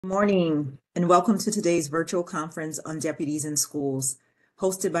Good morning, and welcome to today's virtual conference on deputies in schools,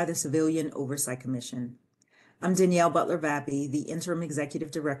 hosted by the Civilian Oversight Commission. I'm Danielle Butler-Vappy, the Interim Executive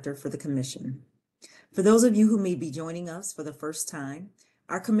Director for the Commission. For those of you who may be joining us for the first time,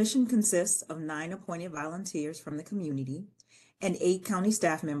 our commission consists of 9 appointed volunteers from the community and 8 county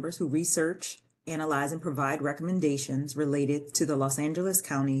staff members who research, analyze, and provide recommendations related to the Los Angeles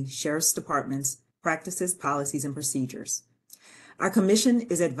County Sheriff's Department's practices, policies, and procedures. Our commission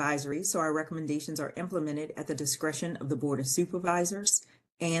is advisory, so our recommendations are implemented at the discretion of the Board of Supervisors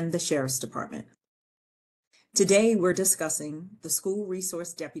and the Sheriff's Department. Today, we're discussing the School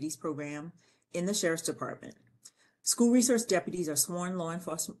Resource Deputies Program in the Sheriff's Department. School Resource Deputies are sworn law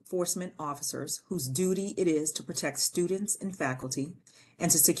enforcement officers whose duty it is to protect students and faculty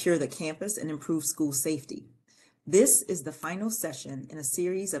and to secure the campus and improve school safety. This is the final session in a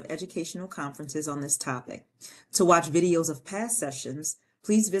series of educational conferences on this topic. To watch videos of past sessions,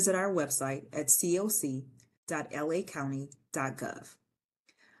 please visit our website at coc.lacounty.gov.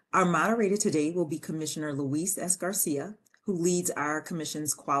 Our moderator today will be Commissioner Luis S. Garcia, who leads our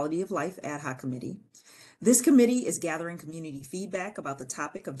Commission's Quality of Life Ad Hoc Committee. This committee is gathering community feedback about the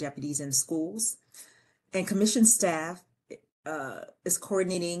topic of deputies in schools, and Commission staff is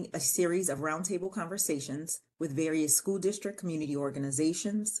coordinating a series of roundtable conversations with various school district community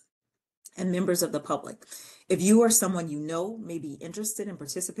organizations and members of the public. If you or someone you know may be interested in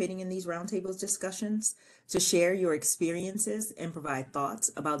participating in these roundtable discussions to share your experiences and provide thoughts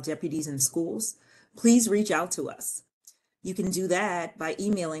about deputies in schools, please reach out to us. You can do that by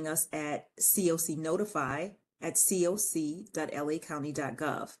emailing us at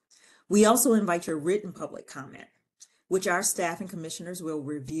cocnotify@coc.lacounty.gov. We also invite your written public comment, which our staff and commissioners will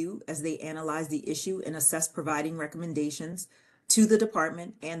review as they analyze the issue and assess providing recommendations to the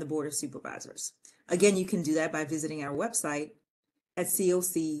department and the Board of Supervisors. Again, you can do that by visiting our website at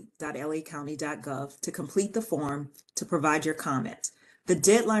coc.lacounty.gov to complete the form to provide your comments. The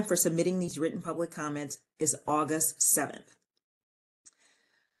deadline for submitting these written public comments is August 7th.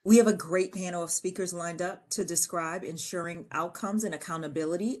 We have a great panel of speakers lined up to describe ensuring outcomes and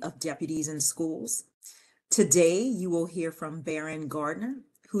accountability of deputies in schools. Today, you will hear from Baron Gardner,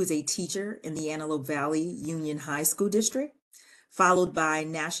 who is a teacher in the Antelope Valley Union High School District, followed by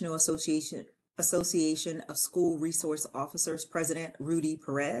National Association of School Resource Officers President Rudy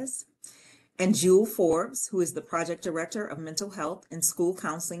Perez, and Jewel Forbes, who is the Project Director of Mental Health and School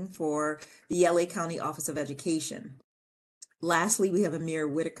Counseling for the LA County Office of Education. Lastly, we have Amir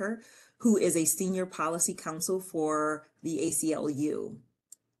Whitaker, who is a Senior Policy Counsel for the ACLU.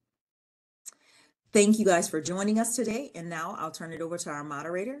 Thank you guys for joining us today. And now I'll turn it over to our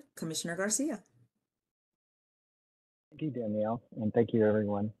moderator, Commissioner Garcia. Thank you, Danielle, and thank you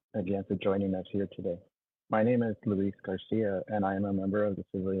everyone again for joining us here today. My name is Luis Garcia, and I am a member of the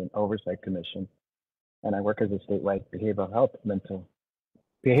Civilian Oversight Commission, and I work as a statewide behavioral health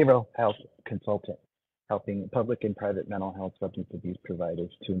consultant, helping public and private mental health substance abuse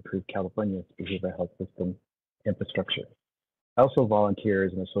providers to improve California's behavioral health system infrastructure. I also volunteer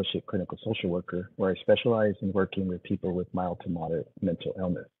as an associate clinical social worker, where I specialize in working with people with mild to moderate mental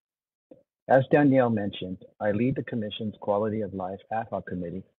illness. As Danielle mentioned, I lead the Commission's Quality of Life Ad Hoc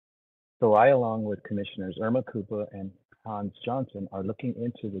Committee, so I, along with Commissioners Irma Kupa and Hans Johnson, are looking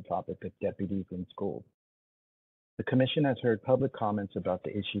into the topic of deputies in schools. The Commission has heard public comments about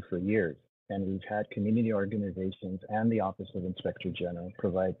the issue for years, and we've had community organizations and the Office of Inspector General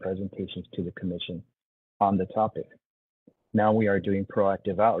provide presentations to the Commission on the topic. Now we are doing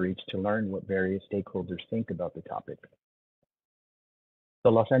proactive outreach to learn what various stakeholders think about the topic. The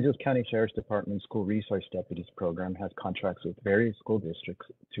Los Angeles County Sheriff's Department School Resource Deputies Program has contracts with various school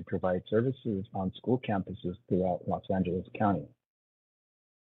districts to provide services on school campuses throughout Los Angeles County.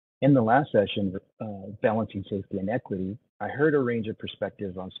 In the last session, Balancing Safety and Equity, I heard a range of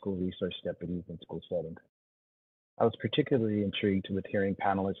perspectives on school resource deputies in school settings. I was particularly intrigued with hearing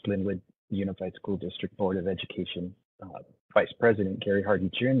panelist Linwood Unified School District Board of Education Vice President Gary Hardy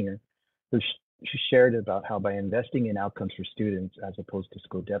Jr., who shared about how by investing in outcomes for students as opposed to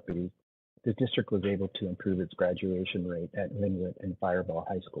school deputies, the district was able to improve its graduation rate at Linwood and Firebaugh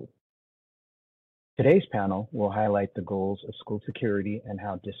High School. Today's panel will highlight the goals of school security and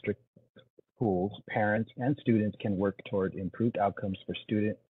how district schools, parents, and students can work toward improved outcomes for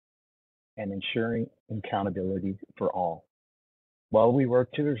students and ensuring accountability for all. While we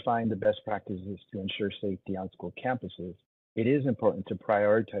work to refine the best practices to ensure safety on school campuses, it is important to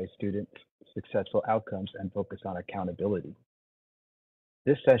prioritize students' successful outcomes and focus on accountability.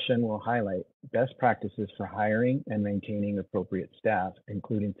 This session will highlight best practices for hiring and maintaining appropriate staff,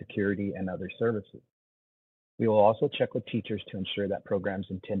 including security and other services. We will also check with teachers to ensure that programs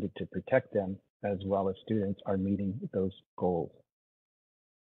intended to protect them as well as students are meeting those goals.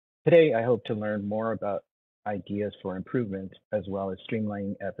 Today, I hope to learn more about ideas for improvement as well as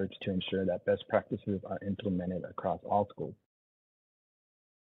streamlining efforts to ensure that best practices are implemented across all schools.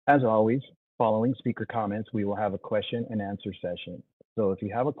 As always, following speaker comments, we will have a question and answer session. So if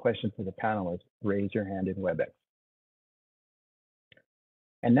you have a question for the panelists, raise your hand in WebEx.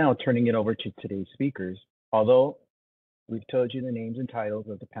 And now turning it over to today's speakers. Although we've told you the names and titles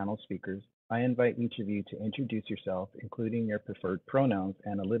of the panel speakers, I invite each of you to introduce yourself, including your preferred pronouns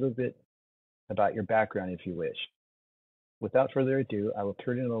and a little bit about your background if you wish. Without further ado, I will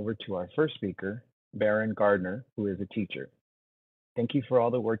turn it over to our first speaker, Baron Gardner, who is a teacher. Thank you for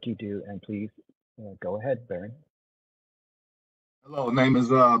all the work you do, and please go ahead, Baron. Hello, name is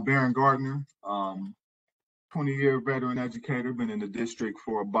Baron Gardner. 20-year veteran educator, been in the district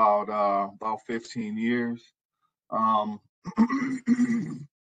for about 15 years. I've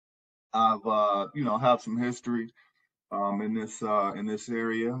have some history in this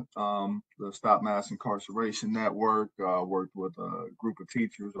area. The Stop Mass Incarceration Network, worked with a group of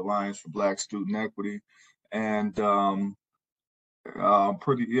teachers, Alliance for Black Student Equity, and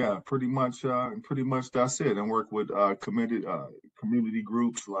pretty much that's it. And work with community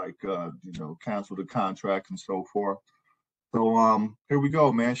groups like Cancel the Contract and so forth. So here we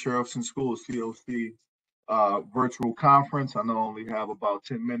go, man. Sheriffs in Schools, COC virtual conference. I know I only have about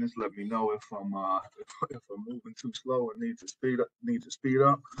 10 minutes. Let me know if I'm moving too slow and need to speed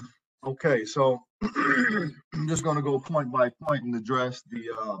up. Okay, so I'm just gonna go point by point and address the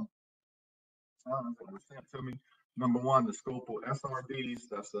to me. Number one, the scope of SRDs,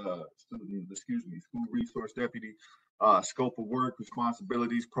 that's school resource deputy, scope of work,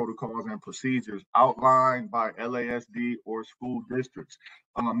 responsibilities, protocols, and procedures outlined by LASD or school districts.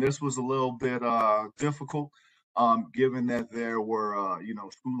 This was a little bit difficult, given that there were,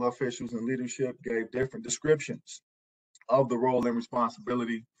 school officials and leadership gave different descriptions of the role and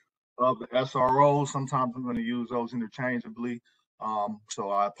responsibility of the SRO. Sometimes I'm going to use those interchangeably.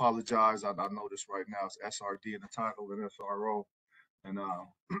 So I apologize. I noticed right now it's SRD in the title and SRO and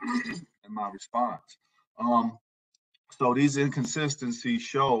in my response. So these inconsistencies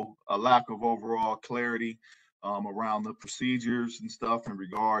show a lack of overall clarity around the procedures and stuff in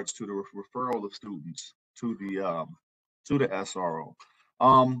regards to the referral of students to the SRO.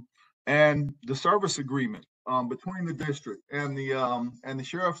 And the service agreement between the district and the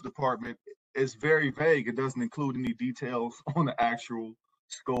sheriff's department is very vague. It doesn't include any details on the actual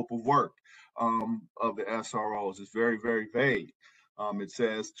scope of work of the SROs. It's very, very vague. It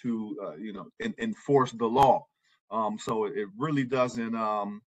says to enforce the law. So it really doesn't.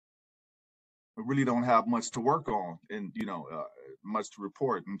 We really don't have much to work on, and much to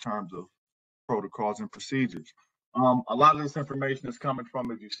report in terms of protocols and procedures. A lot of this information is coming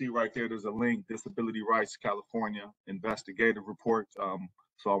from, as you see right there, there's a link, Disability Rights California Investigative Report.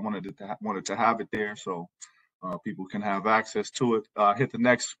 So I wanted to have it there so people can have access to it. Hit the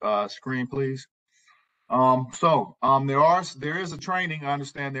next screen, please. There is a training. I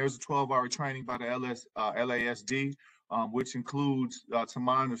understand there is a 12-hour training by the LASD, which includes, to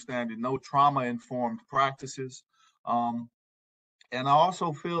my understanding, no trauma-informed practices. And I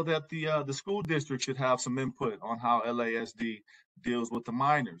also feel that the school district should have some input on how LASD deals with the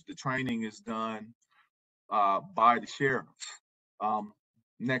minors. The training is done by the sheriffs.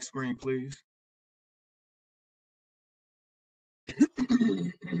 Next screen, please.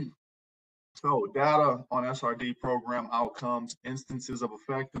 So data on SRD program outcomes, instances of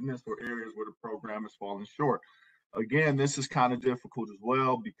effectiveness, or areas where the program is falling short. Again, this is kind of difficult as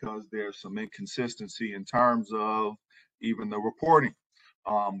well because there's some inconsistency in terms of even the reporting.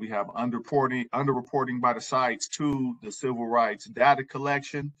 We have underreporting by the sites to the civil rights data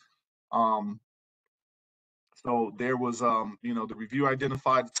collection. So there was, the review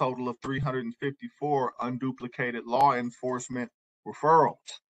identified a total of 354 unduplicated law enforcement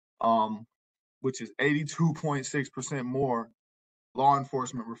referrals, which is 82.6% more law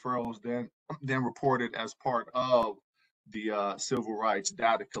enforcement referrals than reported as part of the civil rights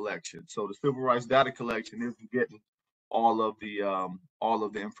data collection. So the civil rights data collection isn't getting all of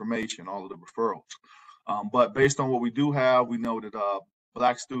the information, all of the referrals. But based on what we do have, we know that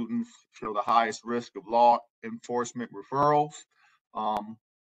Black students show the highest risk of law enforcement referrals for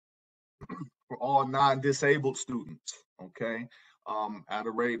all non-disabled students, okay, at a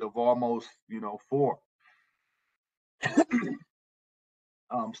rate of almost, 4.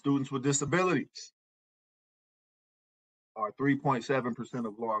 Students with disabilities are 3.7%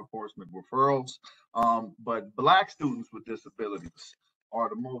 of law enforcement referrals, but Black students with disabilities are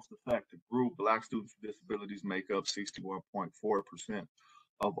the most affected group. Black students with disabilities make up 61.4%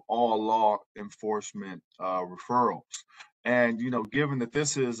 of all law enforcement referrals. And given that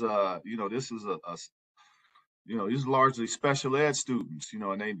this is this is these are largely special ed students,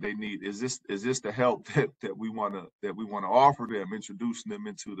 and they need, is this the help that we want to offer them, introducing them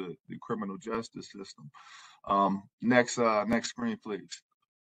into the criminal justice system. Next screen, please.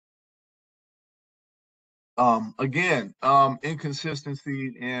 Again,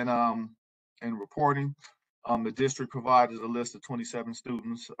 inconsistency in reporting. The district provided a list of 27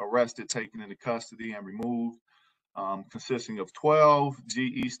 students arrested, taken into custody, and removed, consisting of 12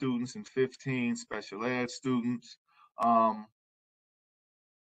 GE students and 15 special ed students. A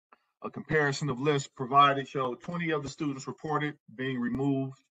comparison of lists provided showed 20 of the students reported being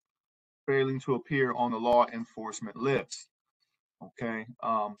removed, failing to appear on the law enforcement list. Okay,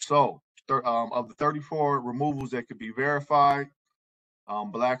 so of the 34 removals that could be verified,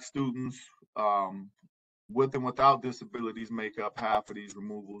 Black students with and without disabilities make up half of these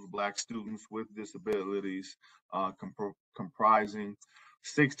removals. Black students with disabilities comprising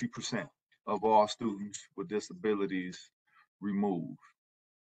 60% of all students with disabilities removed.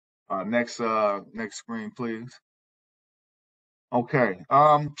 Next screen, please. Okay,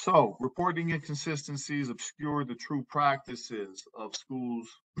 so reporting inconsistencies obscure the true practices of schools,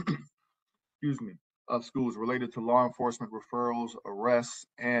 excuse me, of schools related to law enforcement referrals, arrests,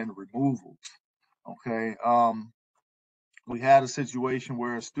 and removals. Okay, we had a situation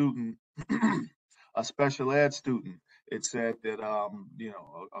where a student, a special ed student, it said that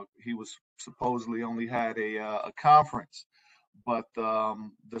he was supposedly only had a conference, but the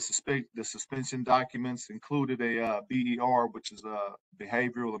suspension documents included a BER, which is a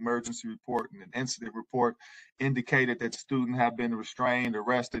behavioral emergency report, and an incident report indicated that the student had been restrained,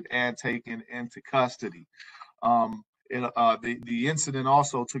 arrested, and taken into custody. The incident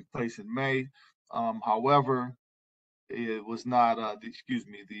also took place in May. However, it was not.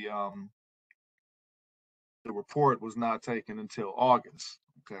 The report was not taken until August.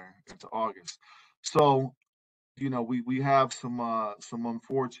 Okay, into August. So we have some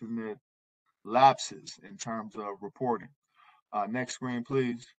unfortunate lapses in terms of reporting. Next screen,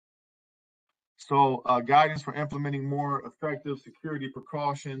 please. So guidance for implementing more effective security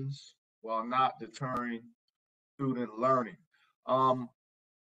precautions while not deterring student learning.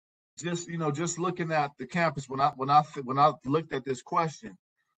 Just looking at the campus, when I looked at this question,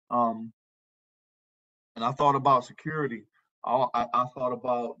 and I thought about security, I thought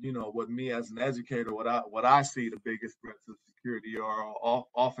about what me as an educator, what I see the biggest threats of security are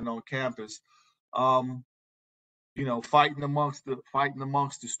often on campus. Fighting amongst the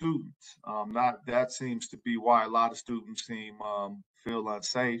students. That seems to be why a lot of students feel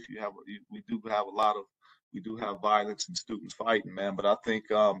unsafe. We do have violence and students fighting, man. But I think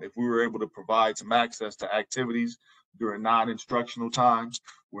if we were able to provide some access to activities during non-instructional times,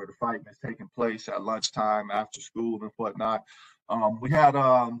 where the fighting is taking place at lunchtime, after school, and whatnot, we had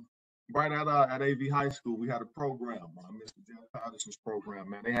right at AV High School, we had a program, Mr. Jeff Patterson's program,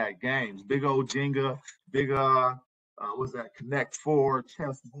 man. They had games, big old Jenga, big what's that, Connect Four,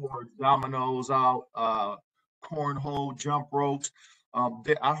 chessboard, dominoes out, cornhole, jump ropes.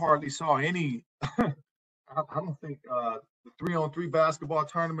 I hardly saw any, I don't think the 3-on-3 basketball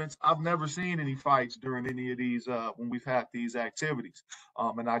tournaments, I've never seen any fights during any of these when we've had these activities.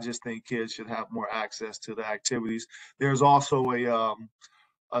 And I just think kids should have more access to the activities. There's also a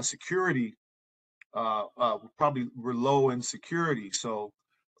security, probably we're low in security. So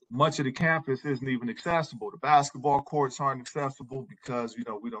much of the campus isn't even accessible. The basketball courts aren't accessible because,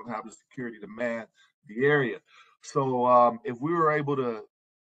 we don't have the security to man the area. So if we were able to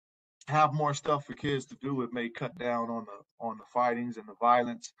have more stuff for kids to do, it may cut down on the fightings and the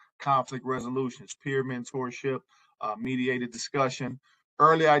violence, conflict resolutions, peer mentorship, mediated discussion,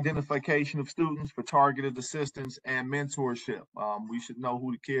 early identification of students for targeted assistance, and mentorship. We should know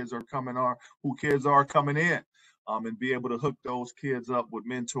who kids are coming in, and be able to hook those kids up with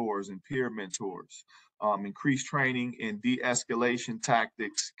mentors and peer mentors. Increased training in de-escalation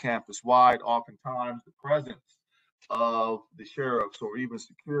tactics campus-wide. Oftentimes, the presence of the sheriffs or even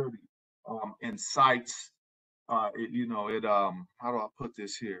security in sites, how do I put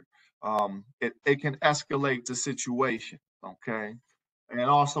this here? It can escalate the situation, okay? And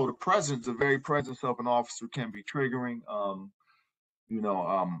also the very presence of an officer can be triggering. We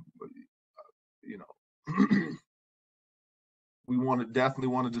definitely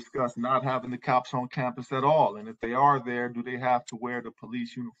want to discuss not having the cops on campus at all. And if they are there, do they have to wear the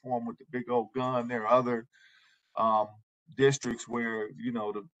police uniform with the big old gun? There are other districts where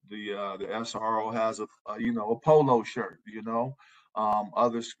the SRO has a polo shirt.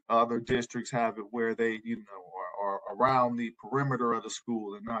 Other districts have it where they, are around the perimeter of the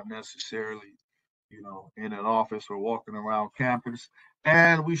school and not necessarily, in an office or walking around campus.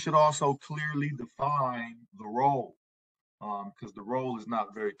 And we should also clearly define the role, because the role is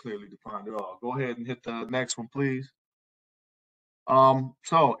not very clearly defined at all. Go ahead and hit the next one, please.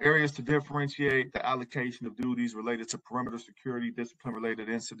 So areas to differentiate the allocation of duties related to perimeter security, discipline-related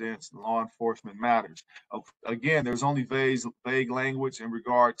incidents, and law enforcement matters. Again, there's only vague language in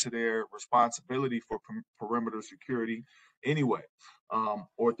regard to their responsibility for perimeter security anyway,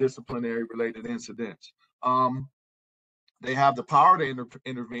 or disciplinary-related incidents. They have the power to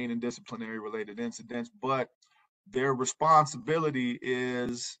intervene in disciplinary-related incidents, but their responsibility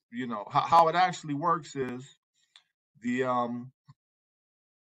is, how it actually works is the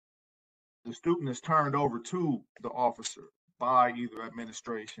student is turned over to the officer by either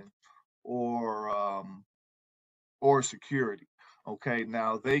administration or security. Okay,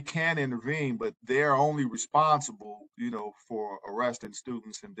 now they can intervene, but they're only responsible, for arresting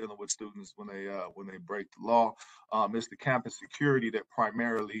students and dealing with students when they break the law. It's the campus security that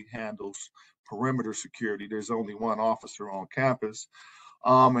primarily handles perimeter security. There's only one officer on campus.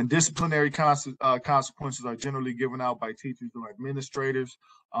 And disciplinary consequences are generally given out by teachers or administrators.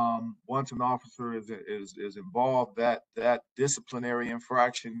 Once an officer is involved, that disciplinary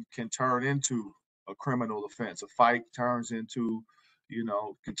infraction can turn into a criminal offense. A fight turns into,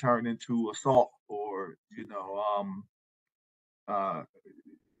 can turn into assault, or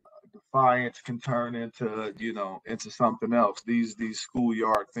defiance can turn into, into something else. These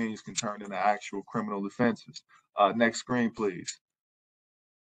schoolyard things can turn into actual criminal offenses. Next screen, please.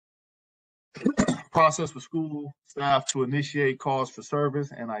 Process for school staff to initiate calls for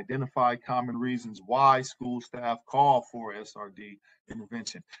service and identify common reasons why school staff call for SRD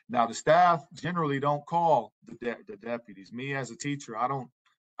intervention. Now, the staff generally don't call the deputies. Me as a teacher, I don't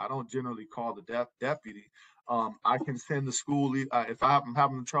generally call the deputy. I can send the school, if I'm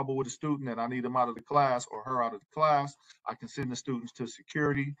having trouble with a student and I need him out of the class or her out of the class, I can send the students to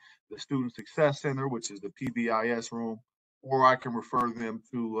security, the Student Success Center, which is the PBIS room, or I can refer them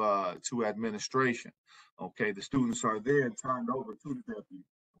to administration. Okay, the students are then turned over to the deputy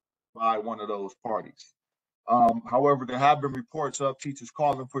by one of those parties. However, there have been reports of teachers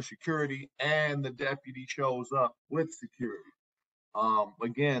calling for security and the deputy shows up with security.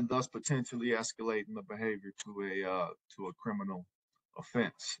 Again, thus potentially escalating the behavior to a criminal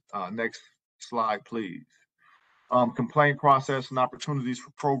offense. Next slide, please. Complaint process and opportunities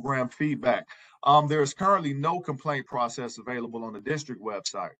for program feedback. There is currently no complaint process available on the district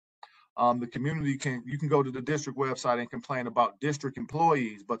website. The community you can go to the district website and complain about district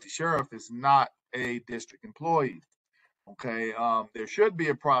employees, but the sheriff is not a district employee. Okay, there should be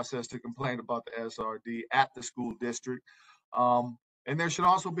a process to complain about the SRD at the school district. And there should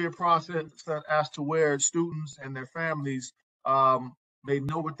also be a process as to where students and their families they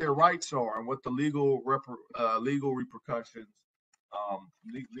know what their rights are and what the legal repercussions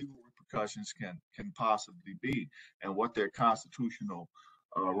can possibly be, and what their constitutional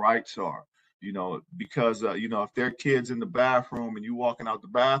rights are. Because if there are kids in the bathroom and you walking out the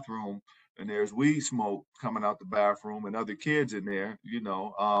bathroom and there's weed smoke coming out the bathroom and other kids in there,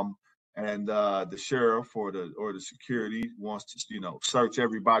 and the sheriff or the security wants to search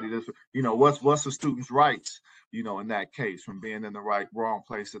everybody. What's the student's rights in that case, from being in the wrong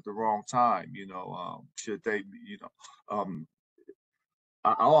place at the wrong time? Should they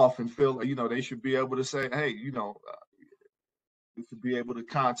I often feel they should be able to say, hey, they should be able to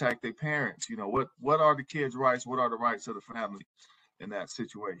contact their parents. What are the kids' rights? What are the rights of the family in that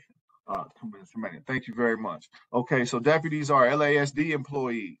situation? 2 minutes remaining. Thank you very much. Okay, so deputies are LASD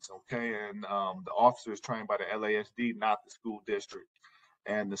employees, okay, and the officer is trained by the LASD, not the school district.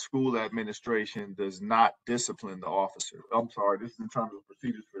 And the school administration does not discipline the officer. I'm sorry, this is in terms of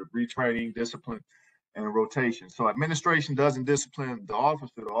procedures for retraining, discipline, and rotation. So administration doesn't discipline the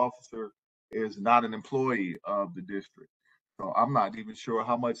officer. The officer is not an employee of the district. So I'm not even sure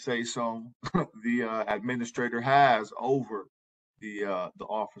how much say-so the administrator has over the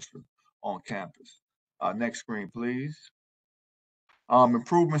officer on campus. Next screen, please.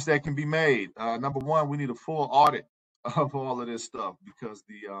 Improvements that can be made. Number one, we need a full audit of all of this stuff, because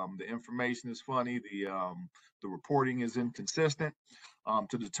the information is funny, the reporting is inconsistent,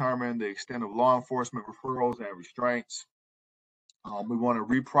 to determine the extent of law enforcement referrals and restraints. We want to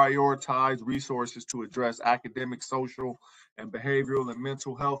reprioritize resources to address academic, social, and behavioral and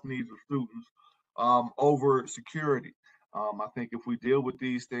mental health needs of students over security. I think if we deal with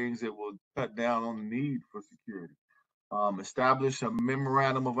these things, it will cut down on the need for security. Establish a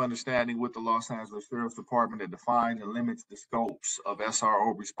memorandum of understanding with the Los Angeles Sheriff's Department that defines and limits the scopes of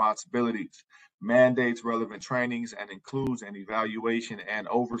SRO responsibilities, mandates relevant trainings, and includes an evaluation and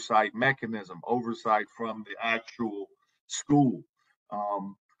oversight mechanism, oversight from the actual school.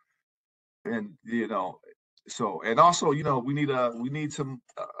 And and also, we need some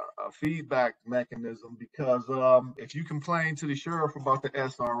a feedback mechanism, because if you complain to the sheriff about the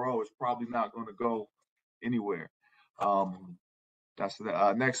SRO, it's probably not going to go anywhere. That's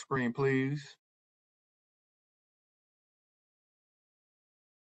the next screen, please.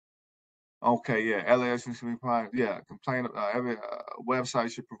 Okay, yeah, LAS should be complain. Every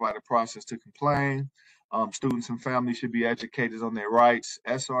website should provide a process to complain. Students and families should be educated on their rights.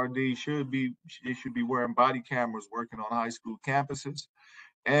 SRD should be wearing body cameras working on high school campuses,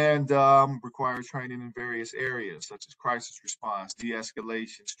 and requires training in various areas such as crisis response,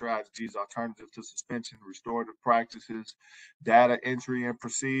 de-escalation strategies, alternative to suspension, restorative practices, data entry and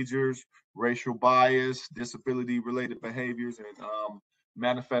procedures, racial bias, disability-related behaviors, and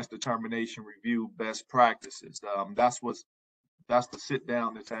manifest determination review best practices. That's the sit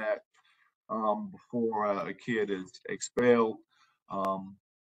down that's had before a kid is expelled.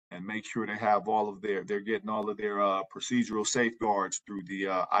 And make sure they have they're getting all of their procedural safeguards through the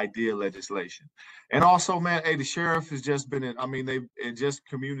IDEA legislation. And also, man, hey, the sheriff has just been just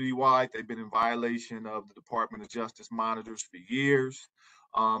community-wide, they've been in violation of the Department of Justice monitors for years.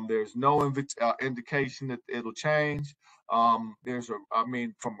 There's no indication that it'll change. From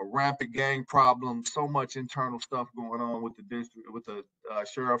a rampant gang problem, so much internal stuff going on with the district, with the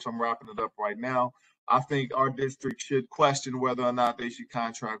sheriffs. I'm wrapping it up right now. I think our district should question whether or not they should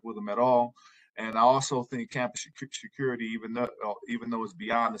contract with them at all. And I also think campus security, even though it's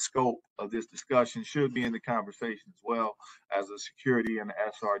beyond the scope of this discussion, should be in the conversation as well, as the security and the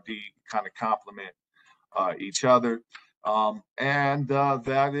SRD kind of complement each other. That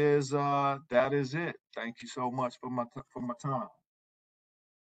is it. Thank you so much for my time.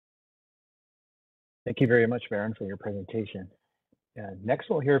 Thank you very much, Baron, for your presentation. Next,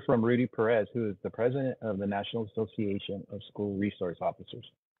 we'll hear from Rudy Perez, who is the president of the National Association of School Resource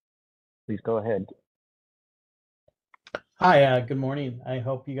Officers. Please go ahead. Hi, good morning. I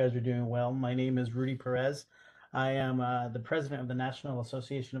hope you guys are doing well. My name is Rudy Perez. I am the president of the National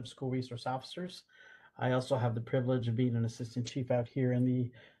Association of School Resource Officers. I also have the privilege of being an assistant chief out here in the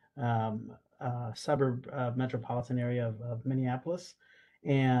suburb metropolitan area of Minneapolis.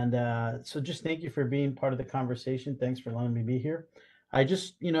 And so just thank you for being part of the conversation. Thanks for letting me be here. I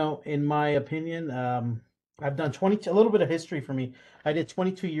just, in my opinion, I've done a little bit of history for me. I did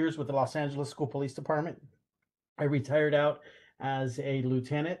 22 years with the Los Angeles School Police Department. I retired out as a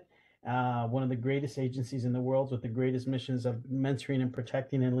lieutenant, one of the greatest agencies in the world with the greatest missions of mentoring and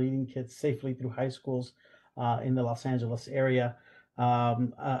protecting and leading kids safely through high schools in the Los Angeles area.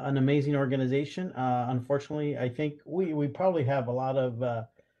 An amazing organization. Unfortunately, I think we probably have a lot of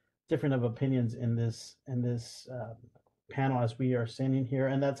different opinions in this panel as we are standing here,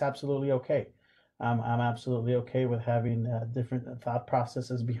 and that's absolutely okay. I'm absolutely okay with having different thought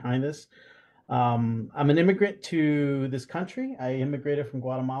processes behind this. I'm an immigrant to this country. I immigrated from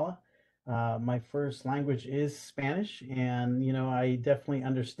Guatemala. My first language is Spanish, and I definitely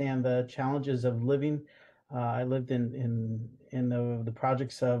understand the challenges of living. I lived in the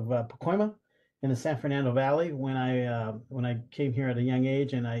projects of Pacoima in the San Fernando Valley when I came here at a young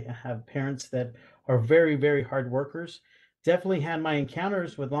age, and I have parents that are very, very hard workers. Definitely had my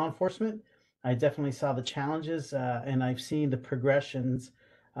encounters with law enforcement. I definitely saw the challenges, and I've seen the progressions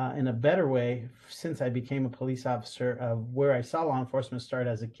in a better way since I became a police officer, of where I saw law enforcement start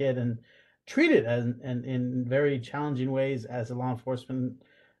as a kid and treated in very challenging ways as a law enforcement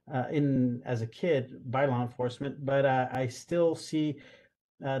as a kid by law enforcement. But I still see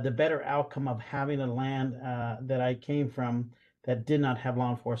the better outcome of having a land that I came from that did not have law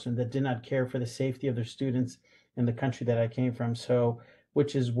enforcement, that did not care for the safety of their students in the country that I came from. So,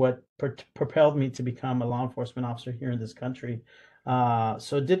 which is what propelled me to become a law enforcement officer here in this country.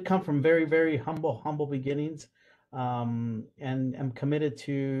 So it did come from very, very humble beginnings, and I'm committed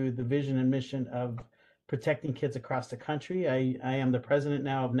to the vision and mission of protecting kids across the country. I am the president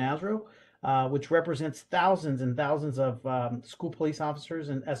now of NASRO, which represents thousands and thousands of school police officers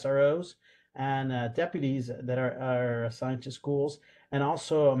and SROs and deputies that are assigned to schools, and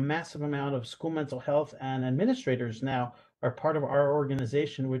also a massive amount of school mental health and administrators now are part of our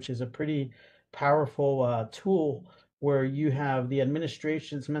organization, which is a pretty powerful tool where you have the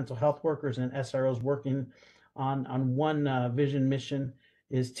administration's mental health workers and SROs working on one vision mission,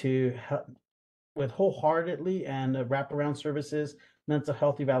 is to help with wholeheartedly and wraparound services, mental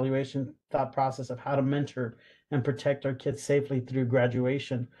health evaluation thought process of how to mentor and protect our kids safely through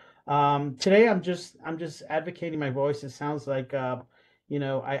graduation. Today, I'm just advocating my voice. It sounds like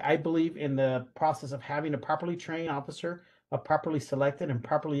I believe in the process of having a properly trained officer, a properly selected and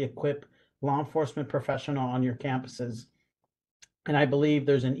properly equipped law enforcement professional on your campuses. And I believe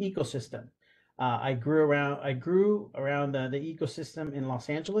there's an ecosystem. I grew around the ecosystem in Los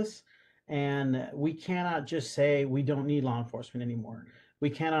Angeles, and we cannot just say we don't need law enforcement anymore. We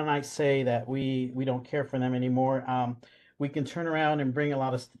cannot say that we don't care for them anymore. We can turn around and bring a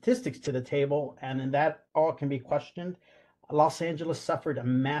lot of statistics to the table, and then that all can be questioned. Los Angeles suffered a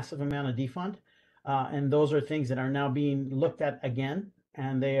massive amount of defund, and those are things that are now being looked at again.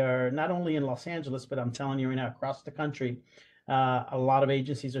 And they are not only in Los Angeles, but I'm telling you right now, across the country, a lot of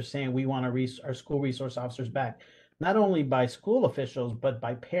agencies are saying we want our school resource officers back, not only by school officials, but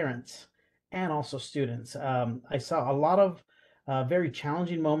by parents and also students. I saw a lot of very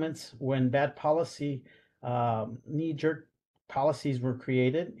challenging moments when bad policy, knee-jerk policies were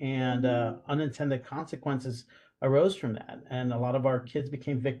created, and unintended consequences arose from that. And a lot of our kids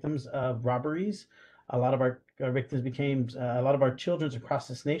became victims of robberies. A lot of our victims became, a lot of our children across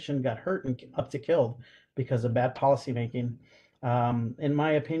this nation got hurt and up to killed because of bad policymaking. In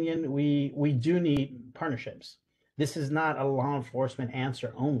my opinion, we do need partnerships. This is not a law enforcement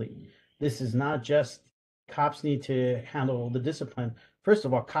answer only. This is not just cops need to handle the discipline. First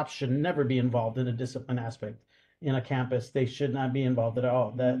of all, cops should never be involved in a discipline aspect in a campus. They should not be involved at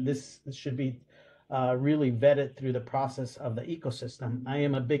all. That this should be really vetted through the process of the ecosystem. I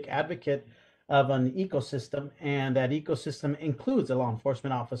am a big advocate of an ecosystem, and that ecosystem includes a law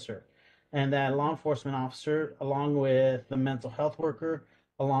enforcement officer. And that law enforcement officer, along with the mental health worker,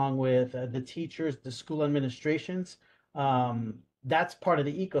 along with the teachers, the school administrations, that's part of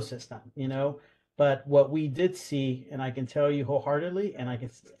the ecosystem. But what we did see, and I can tell you wholeheartedly, and I can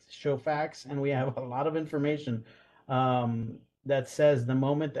show facts, and we have a lot of information that says the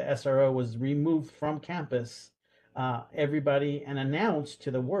moment the SRO was removed from campus, everybody and announced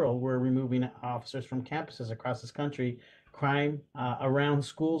to the world we're removing officers from campuses across this country, crime around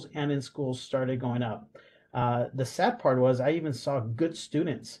schools and in schools started going up. The sad part was I even saw good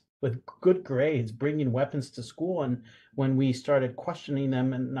students with good grades bringing weapons to school, and when we started questioning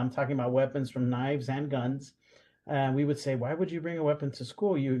them, and I'm talking about weapons from knives and guns, we would say, "Why would you bring a weapon to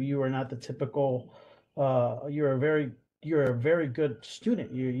school? You are not the typical. You're a very good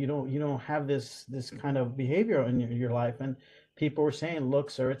student. You don't have this kind of behavior in your life." And people were saying,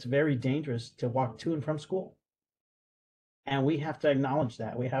 "Look, sir, it's very dangerous to walk to and from school." And we have to acknowledge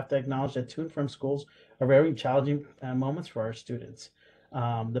that. We have to acknowledge that to and from schools are very challenging moments for our students.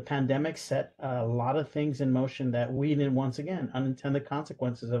 The pandemic set a lot of things in motion that we didn't, once again, unintended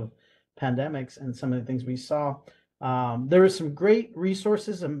consequences of pandemics and some of the things we saw. There are some great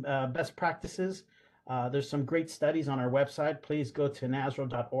resources and best practices. There's some great studies on our website. Please go to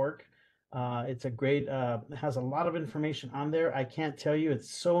nasro.org. It's a great, has a lot of information on there. I can't tell you,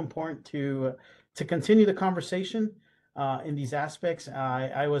 it's so important to continue the conversation in these aspects.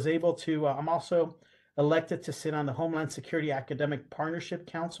 I was able to, I'm also elected to sit on the Homeland Security Academic Partnership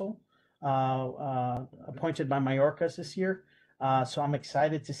Council, appointed by Mayorkas this year. So I'm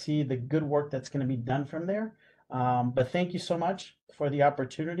excited to see the good work that's going to be done from there. But thank you so much for the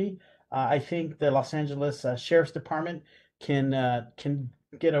opportunity. I think the Los Angeles Sheriff's Department can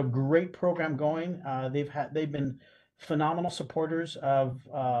get a great program going. They've been phenomenal supporters of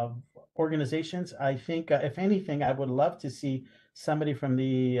organizations. I think, if anything, I would love to see somebody from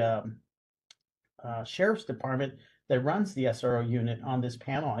the Sheriff's Department that runs the SRO unit on this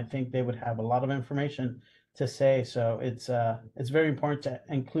panel. I think they would have a lot of information to say. So it's very important to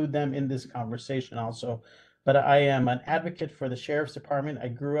include them in this conversation also. But I am an advocate for the Sheriff's Department. I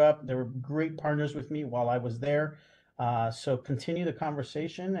grew up, they were great partners with me while I was there. So continue the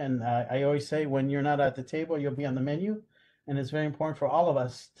conversation. And I always say, when you're not at the table, you'll be on the menu. And it's very important for all of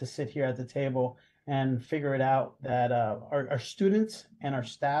us to sit here at the table and figure it out, that our students and our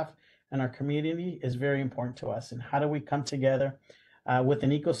staff and our community is very important to us. And how do we come together with an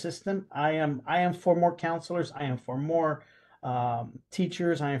ecosystem? I am for more counselors. I am for more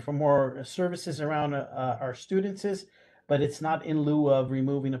teachers. I am for more services around our students, but it's not in lieu of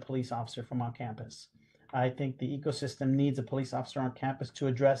removing a police officer from on campus. I think the ecosystem needs a police officer on campus to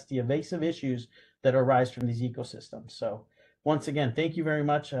address the evasive issues that arise from these ecosystems. So once again, thank you very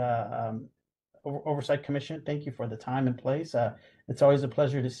much, Oversight Commission. Thank you for the time and place. It's always a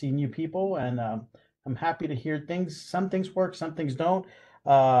pleasure to see new people, and I'm happy to hear things. Some things work, some things don't.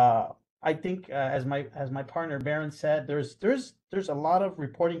 I think, as my partner Baron said, there's a lot of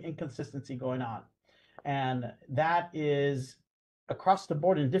reporting inconsistency going on, and that is across the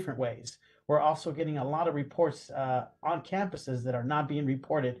board in different ways. We're also getting a lot of reports on campuses that are not being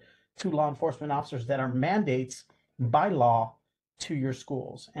reported to law enforcement officers that are mandates by law to your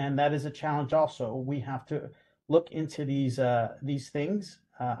schools, and that is a challenge. Also, we have to look into these things.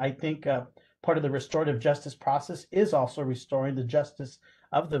 I think part of the restorative justice process is also restoring the justice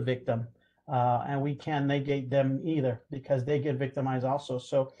of the victim, and we can't negate them either because they get victimized also.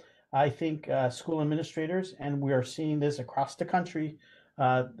 So I think school administrators, and we are seeing this across the country,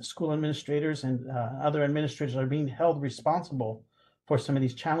 school administrators and other administrators are being held responsible for some of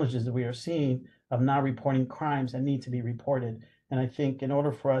these challenges that we are seeing of not reporting crimes that need to be reported. And I think in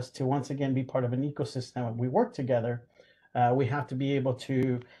order for us to once again be part of an ecosystem and we work together, we have to be able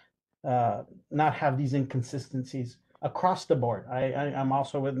to not have these inconsistencies across the board. I'm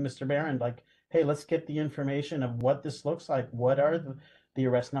also with Mr. Barron, like, hey, let's get the information of what this looks like. What are the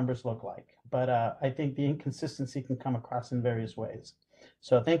arrest numbers look like? But I think the inconsistency can come across in various ways.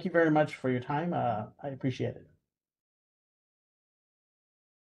 So thank you very much for your time. I appreciate it.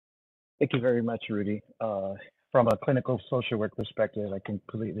 Thank you very much, Rudy. From a clinical social work perspective, I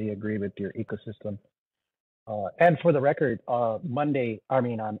completely agree with your ecosystem. And for the record,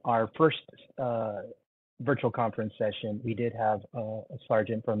 on our first virtual conference session, we did have a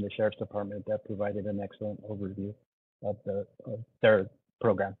sergeant from the Sheriff's Department that provided an excellent overview of their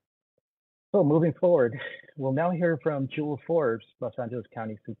program. So moving forward, we'll now hear from Jewel Forbes, Los Angeles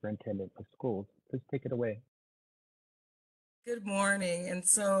County Superintendent of Schools. Please take it away. Good morning. And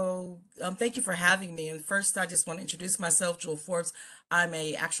so thank you for having me. And first, I just want to introduce myself, Jewel Forbes. I'm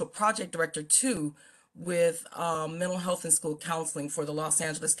a actual project director too with mental health and school counseling for the Los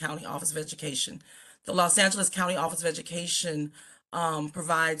Angeles County Office of Education. The Los Angeles County Office of Education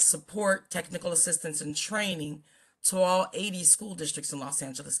provides support, technical assistance, and training to all 80 school districts in Los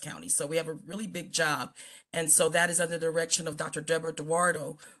Angeles County. So we have a really big job. And so that is under the direction of Dr. Deborah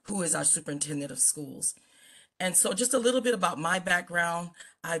Duardo, who is our superintendent of schools. And so just a little bit about my background.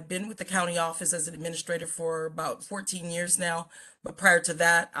 I've been with the county office as an administrator for about 14 years now. But prior to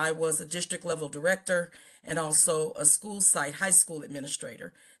that, I was a district level director and also a school site high school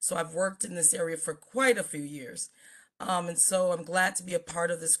administrator. So I've worked in this area for quite a few years. And so I'm glad to be a part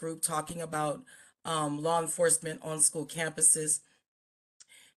of this group talking about law enforcement on school campuses.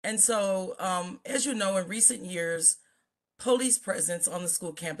 And so, as you know, in recent years, police presence on the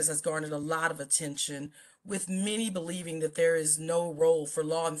school campus has garnered a lot of attention, with many believing that there is no role for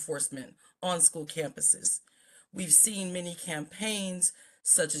law enforcement on school campuses. We've seen many campaigns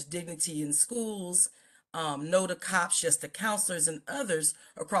such as Dignity in Schools, No to Cops, Yes to Counselors, and others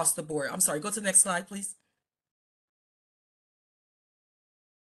across the board. I'm sorry, go to the next slide, please.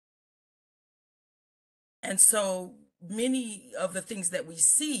 And so many of the things that we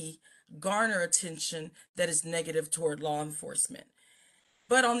see garner attention that is negative toward law enforcement.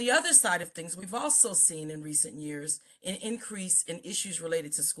 But on the other side of things, we've also seen in recent years an increase in issues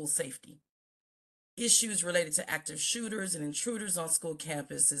related to school safety, issues related to active shooters and intruders on school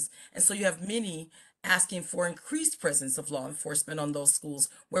campuses. And so you have many asking for increased presence of law enforcement on those schools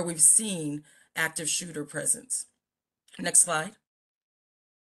where we've seen active shooter presence. Next slide.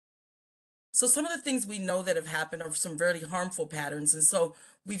 So some of the things we know that have happened are some very harmful patterns. And so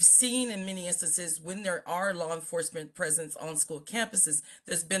we've seen in many instances when there are law enforcement presence on school campuses,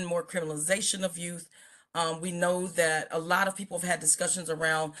 there's been more criminalization of youth. We know that a lot of people have had discussions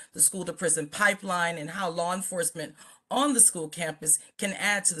around the school to prison pipeline and how law enforcement on the school campus can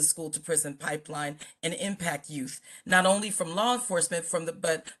add to the school to prison pipeline and impact youth, not only from law enforcement,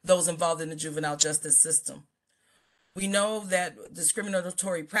 but those involved in the juvenile justice system. We know that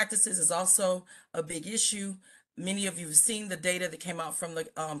discriminatory practices is also a big issue. Many of you have seen the data that came out from the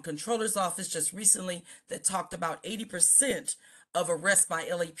Controller's Office just recently that talked about 80% of arrests by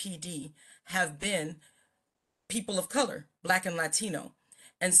LAPD have been people of color, Black and Latino.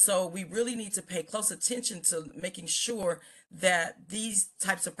 And so we really need to pay close attention to making sure that these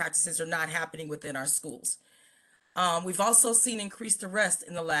types of practices are not happening within our schools. We've also seen increased arrests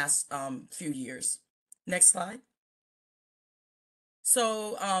in the last few years. Next slide.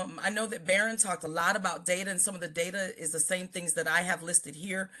 So I know that Barron talked a lot about data, and some of the data is the same things that I have listed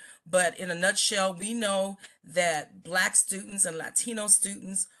here. But in a nutshell, we know that Black students and Latino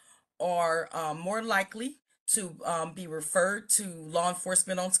students are more likely to be referred to law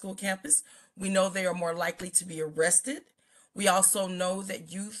enforcement on school campus. We know they are more likely to be arrested. We also know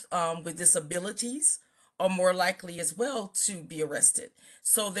that youth with disabilities are more likely as well to be arrested.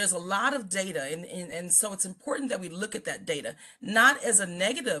 So there's a lot of data, and so it's important that we look at that data, not as a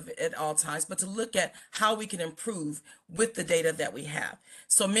negative at all times, but to look at how we can improve with the data that we have.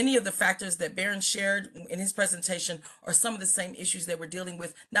 So many of the factors that Barron shared in his presentation are some of the same issues that we're dealing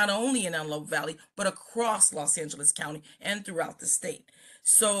with, not only in Antelope Valley, but across Los Angeles County and throughout the state.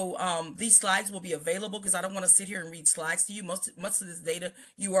 So these slides will be available because I don't want to sit here and read slides to you. Most of this data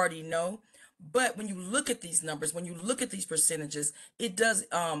you already know. But when you look at these numbers, when you look at these percentages, it does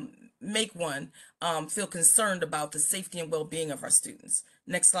make one feel concerned about the safety and well-being of our students.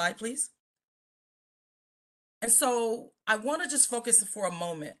 Next slide, please. And so I want to just focus for a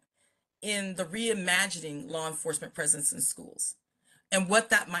moment in the reimagining law enforcement presence in schools and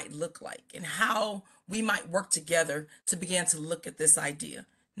what that might look like and how we might work together to begin to look at this idea.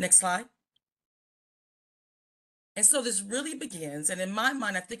 Next slide. And so this really begins, and in my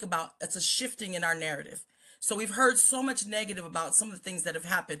mind, I think about it's a shifting in our narrative. So we've heard so much negative about some of the things that have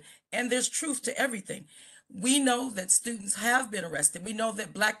happened, and there's truth to everything. We know that students have been arrested. We know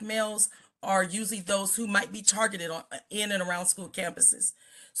that Black males are usually those who might be targeted in and around school campuses.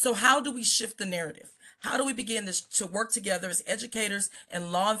 So how do we shift the narrative? How do we begin to work together as educators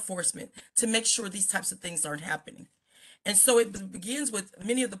and law enforcement to make sure these types of things aren't happening? And so it begins with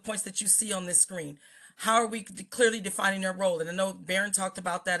many of the points that you see on this screen. How are we clearly defining their role? And I know Barron talked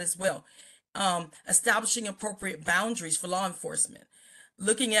about that as well. Establishing appropriate boundaries for law enforcement,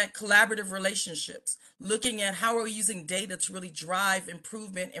 looking at collaborative relationships, looking at how are we using data to really drive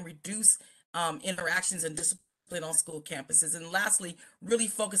improvement and reduce interactions and discipline on school campuses. And lastly, really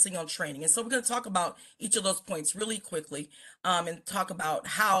focusing on training. And so we're going to talk about each of those points really quickly and talk about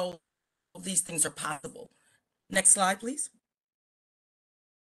how these things are possible. Next slide, please.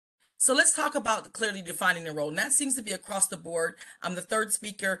 So let's talk about clearly defining the role. And that seems to be across the board. I'm the third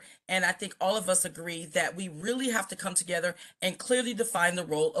speaker, and I think all of us agree that we really have to come together and clearly define the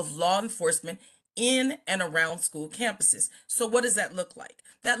role of law enforcement in and around school campuses. So what does that look like?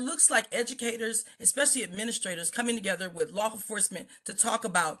 That looks like educators, especially administrators, coming together with law enforcement to talk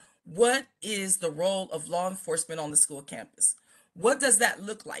about what is the role of law enforcement on the school campus. What does that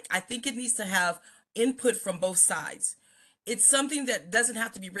look like? I think it needs to have input from both sides. It's something that doesn't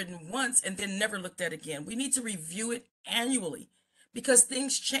have to be written once and then never looked at again. We need to review it annually because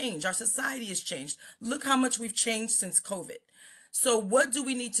things change. Our society has changed. Look how much we've changed since COVID. So what do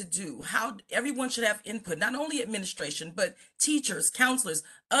we need to do? How everyone should have input, not only administration, but teachers, counselors,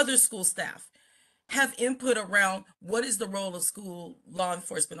 other school staff have input around what is the role of school law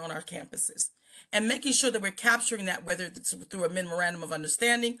enforcement on our campuses and making sure that we're capturing that, whether it's through a memorandum of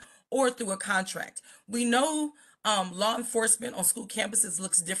understanding or through a contract. We know law enforcement on school campuses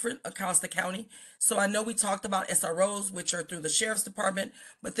looks different across the county. So I know we talked about SROs, which are through the sheriff's department,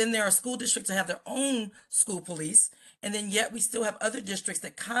 but then there are school districts that have their own school police. And then yet we still have other districts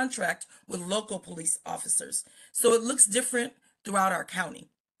that contract with local police officers. So it looks different throughout our county.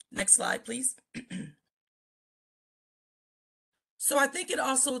 Next slide, please. So I think it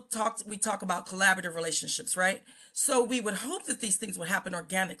also we talk about collaborative relationships, right? So we would hope that these things would happen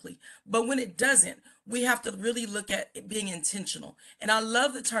organically, but when it doesn't, we have to really look at it being intentional. And I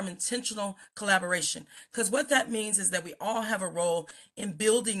love the term intentional collaboration, because what that means is that we all have a role in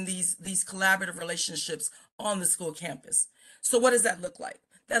building these collaborative relationships on the school campus. So what does that look like?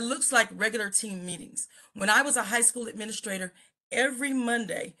 That looks like regular team meetings. When I was a high school administrator, every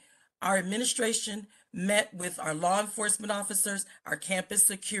Monday, our administration met with our law enforcement officers, our campus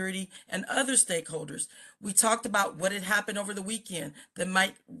security, and other stakeholders. We talked about what had happened over the weekend that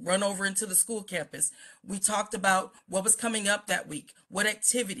might run over into the school campus. We talked about what was coming up that week, what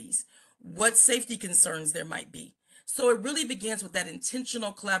activities, what safety concerns there might be. So it really begins with that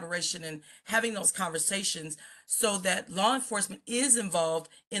intentional collaboration and having those conversations so that law enforcement is involved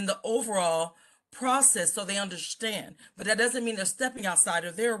in the overall process so they understand. But that doesn't mean they're stepping outside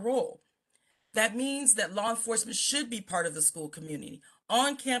of their role. That means that law enforcement should be part of the school community,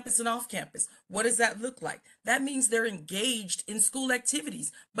 on campus and off campus. What does that look like? That means they're engaged in school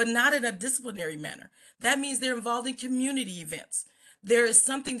activities, but not in a disciplinary manner. That means they're involved in community events. There is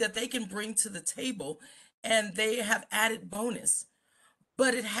something that they can bring to the table and they have added bonus,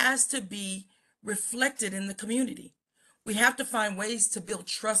 but it has to be reflected in the community. We have to find ways to build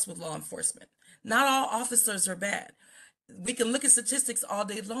trust with law enforcement. Not all officers are bad. We can look at statistics all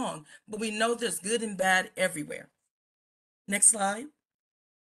day long, but we know there's good and bad everywhere. Next slide.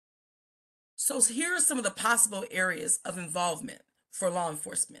 So here are some of the possible areas of involvement for law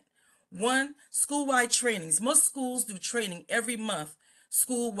enforcement. One, school-wide trainings. Most schools do training every month,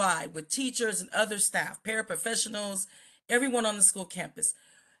 school-wide, with teachers and other staff, paraprofessionals, everyone on the school campus.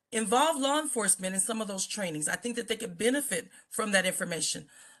 Involve law enforcement in some of those trainings. I think that they could benefit from that information.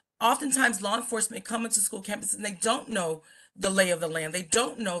 Oftentimes, law enforcement come into school campuses and they don't know the lay of the land. They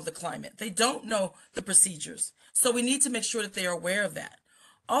don't know the climate. They don't know the procedures. So we need to make sure that they are aware of that.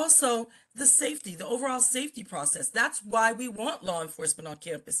 Also, the safety, the overall safety process. That's why we want law enforcement on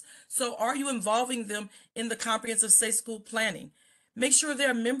campus. So are you involving them in the comprehensive safe school planning? Make sure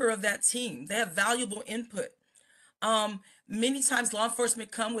they're a member of that team. They have valuable input. Many times law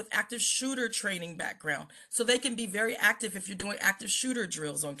enforcement come with active shooter training background, so they can be very active if you're doing active shooter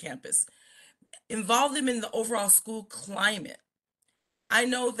drills on campus. Involve them in the overall school climate. I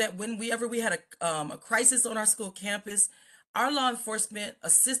know that whenever we had a crisis on our school campus, our law enforcement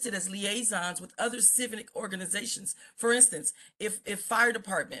assisted as liaisons with other civic organizations. For instance, if fire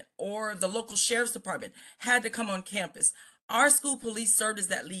department or the local sheriff's department had to come on campus, our school police served as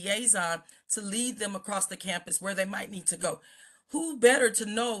that liaison to lead them across the campus where they might need to go. Who better to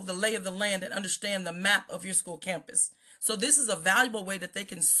know the lay of the land and understand the map of your school campus? So this is a valuable way that they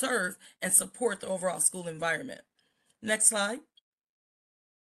can serve and support the overall school environment. Next slide.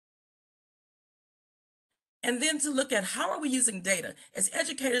 And then to look at how are we using data? As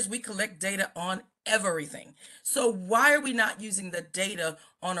educators, we collect data on everything. So why are we not using the data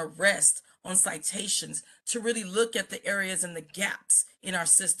on arrest, on citations, to really look at the areas and the gaps in our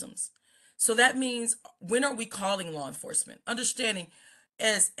systems? So that means, when are we calling law enforcement? Understanding,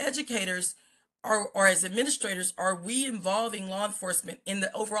 as educators or as administrators, are we involving law enforcement in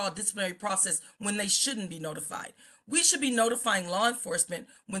the overall disciplinary process when they shouldn't be notified? We should be notifying law enforcement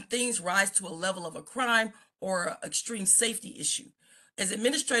when things rise to a level of a crime or an extreme safety issue. As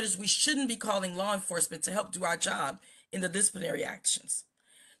administrators, we shouldn't be calling law enforcement to help do our job in the disciplinary actions.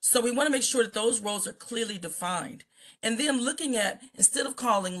 So we want to make sure that those roles are clearly defined. And then looking at, instead of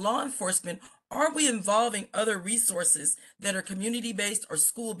calling law enforcement, are we involving other resources that are community-based or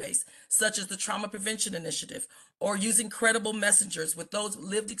school-based, such as the Trauma Prevention Initiative, or using credible messengers with those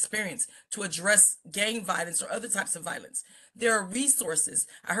lived experience to address gang violence or other types of violence? There are resources.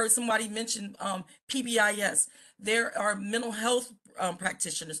 I heard somebody mention PBIS. There are mental health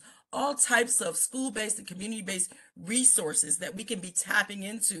practitioners, all types of school-based and community-based resources that we can be tapping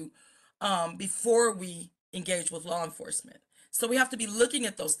into before we engage with law enforcement. So we have to be looking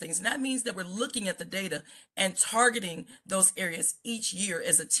at those things. And that means that we're looking at the data and targeting those areas each year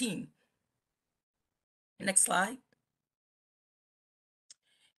as a team. Next slide.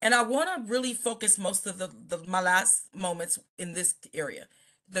 And I want to really focus most of my last moments in this area.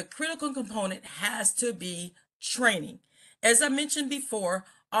 The critical component has to be training. As I mentioned before,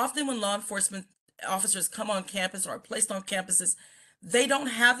 often when law enforcement officers come on campus or are placed on campuses, they don't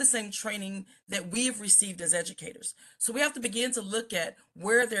have the same training that we have received as educators. So we have to begin to look at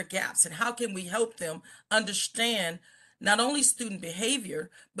where are their gaps and how can we help them understand not only student behavior,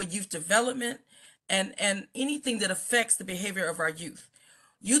 but youth development and anything that affects the behavior of our youth.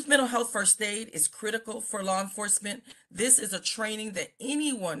 Youth mental health first aid is critical for law enforcement. This is a training that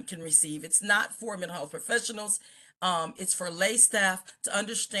anyone can receive. It's not for mental health professionals. It's for lay staff to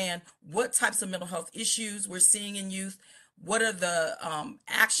understand what types of mental health issues we're seeing in youth, what are the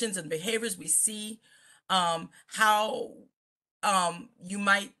actions and behaviors we see, how you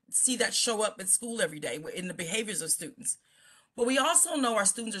might see that show up at school every day in the behaviors of students. But we also know our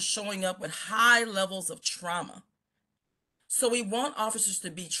students are showing up with high levels of trauma. So we want officers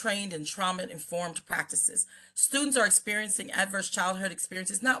to be trained in trauma-informed practices. Students are experiencing adverse childhood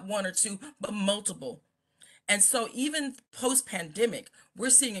experiences, not one or two, but multiple. And so even post-pandemic, we're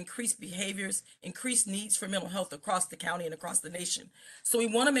seeing increased behaviors, increased needs for mental health across the county and across the nation. So we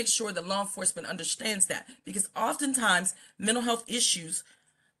want to make sure that law enforcement understands that, because oftentimes mental health issues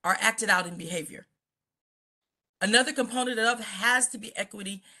are acted out in behavior. Another component of it has to be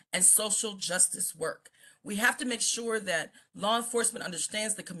equity and social justice work. We have to make sure that law enforcement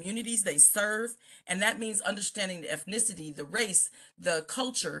understands the communities they serve, and that means understanding the ethnicity, the race, the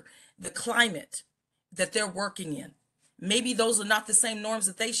culture, the climate that they're working in. Maybe those are not the same norms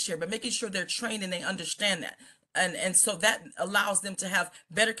that they share, but making sure they're trained and they understand that. And so that allows them to have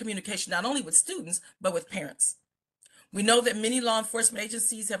better communication, not only with students, but with parents. We know that many law enforcement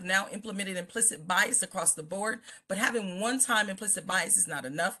agencies have now implemented implicit bias across the board, but having one-time implicit bias is not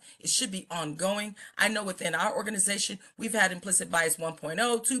enough. It should be ongoing. I know within our organization, we've had implicit bias 1.0,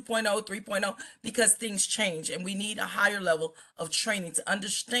 2.0, 3.0, because things change and we need a higher level of training to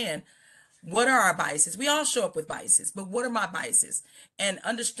understand what are our biases. We all show up with biases, but what are my biases? And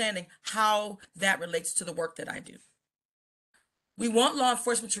understanding how that relates to the work that I do. We want law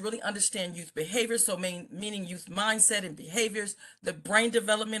enforcement to really understand youth behavior, so meaning youth mindset and behaviors, the brain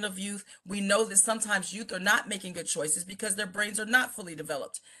development of youth. We know that sometimes youth are not making good choices because their brains are not fully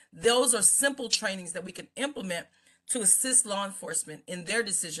developed. Those are simple trainings that we can implement to assist law enforcement in their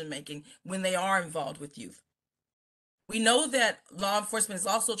decision making when they are involved with youth. We know that law enforcement is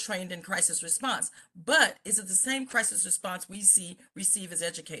also trained in crisis response, but is it the same crisis response we receive as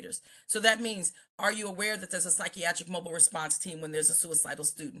educators? So that means, are you aware that there's a psychiatric mobile response team when there's a suicidal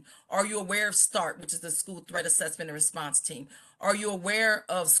student? Are you aware of START, which is the school threat assessment and response team? Are you aware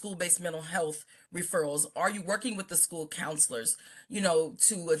of school-based mental health referrals? Are you working with the school counselors,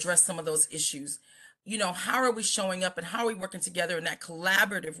 to address some of those issues? How are we showing up and how are we working together in that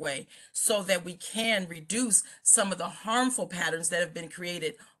collaborative way so that we can reduce some of the harmful patterns that have been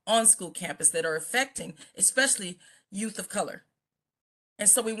created on school campus that are affecting especially youth of color? And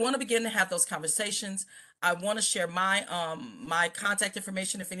so we want to begin to have those conversations. I want to share my contact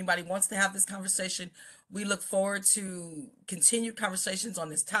information if anybody wants to have this conversation. We look forward to continued conversations on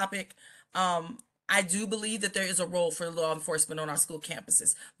this topic. I do believe that there is a role for law enforcement on our school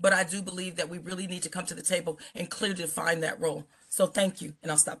campuses, but I do believe that we really need to come to the table and clearly define that role. So thank you, and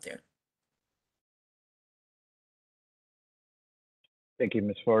I'll stop there. Thank you,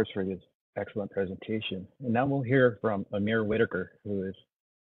 Ms. Forrest, for this excellent presentation. And now we'll hear from Amir Whitaker, who is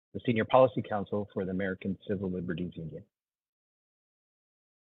the Senior Policy Counsel for the American Civil Liberties Union.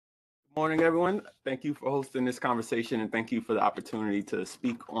 Good morning, everyone. Thank you for hosting this conversation and thank you for the opportunity to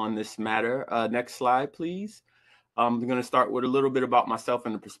speak on this matter. Next slide, please. I'm going to start with a little bit about myself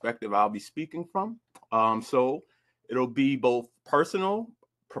and the perspective I'll be speaking from. So it'll be both personal,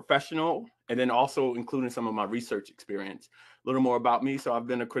 professional, and then also including some of my research experience. A little more about me. So I've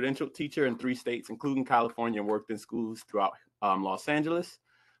been a credentialed teacher in 3 states, including California, and worked in schools throughout Los Angeles,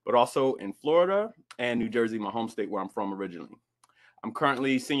 but also in Florida and New Jersey, my home state where I'm from originally. I'm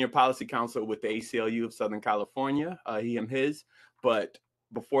currently Senior Policy Counsel with the ACLU of Southern California, he, him, his, but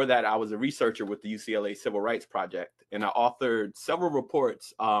before that, I was a researcher with the UCLA Civil Rights Project, and I authored several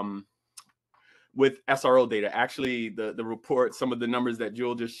reports with SRO data. Actually, the report, some of the numbers that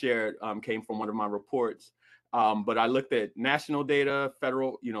Jewel just shared came from one of my reports, but I looked at national data,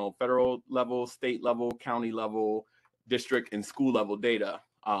 federal level, state level, county level, district, and school level data.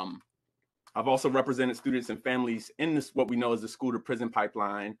 I've also represented students and families in this, what we know as the school to prison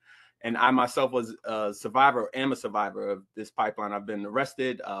pipeline. And I myself was a survivor, am a survivor of this pipeline. I've been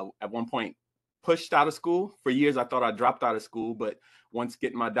arrested, at one point pushed out of school. For years, I thought I dropped out of school, but once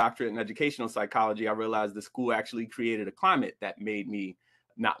getting my doctorate in educational psychology, I realized the school actually created a climate that made me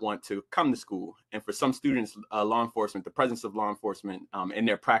not want to come to school. And for some students, law enforcement, the presence of law enforcement in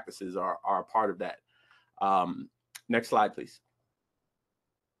their practices are a part of that. Next slide, please.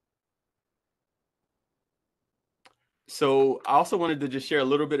 So I also wanted to just share a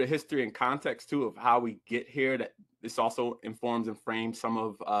little bit of history and context too of how we get here. That this also informs and frames some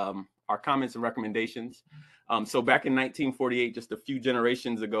of our comments and recommendations. So back in 1948, just a few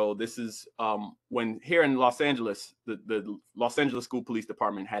generations ago, this is when here in Los Angeles, the Los Angeles School Police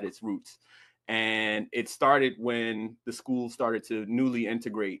Department had its roots. And it started when the school started to newly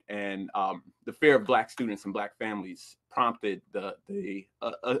integrate, and the fear of Black students and Black families prompted the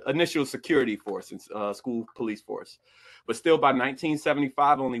initial security force and school police force. But still, by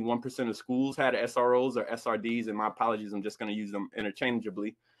 1975, only 1% of schools had SROs or SRDs, and my apologies, I'm just going to use them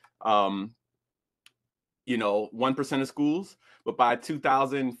interchangeably. 1% of schools, but by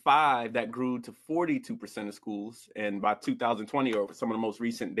 2005, that grew to 42% of schools. And by 2020, or some of the most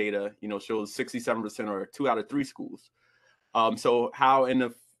recent data, shows 67% or 2 out of 3 schools. So how in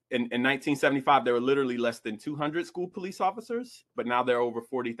 1975, there were literally less than 200 school police officers, but now there are over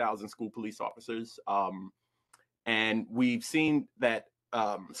 40,000 school police officers. And we've seen that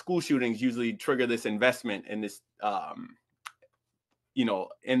school shootings usually trigger this investment in this,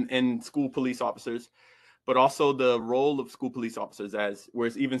 in school police officers. But also the role of school police officers, as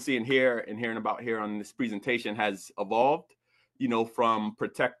we're even seeing here and hearing about here on this presentation, has evolved, from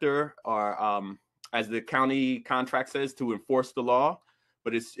protector or as the county contract says, to enforce the law.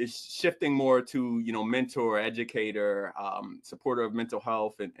 But it's shifting more to, mentor, educator, supporter of mental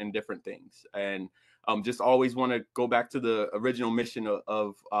health and different things. And just always want to go back to the original mission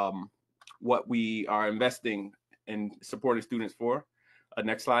of what we are investing in supporting students for.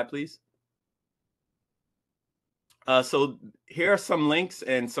 Next slide, please. So here are some links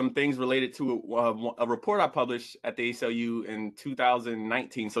and some things related to a report I published at the ACLU in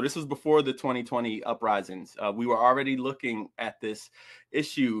 2019. So this was before the 2020 uprisings. We were already looking at this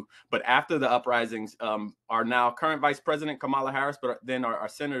issue, but after the uprisings, our now current Vice President Kamala Harris, but then our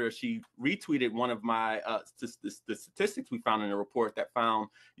senator, she retweeted one of my the statistics we found in a report that found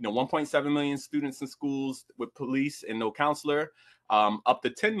 1.7 million students in schools with police and no counselor. Up to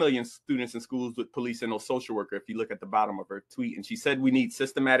 10 million students in schools with police and no social worker, if you look at the bottom of her tweet. And she said we need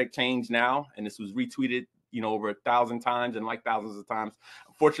systematic change now. And this was retweeted, over 1,000 times and like thousands of times.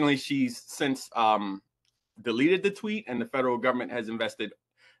 Unfortunately, she's since deleted the tweet, and the federal government has invested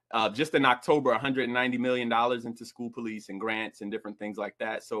just in October $190 million into school police and grants and different things like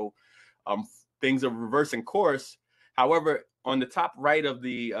that. So things are reversing course. However, on the top right of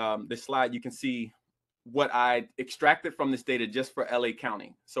the slide, you can see what I extracted from this data just for LA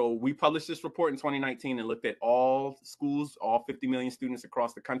County. So we published this report in 2019 and looked at all schools, all 50 million students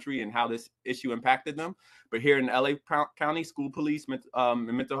across the country, and how this issue impacted them. But here in LA County, school police and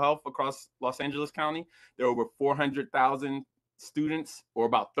mental health across Los Angeles County, there are over 400,000 students, or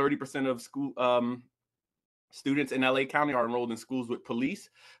about 30% of school students in LA County are enrolled in schools with police,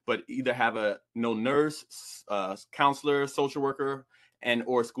 but either have no nurse, counselor, social worker, and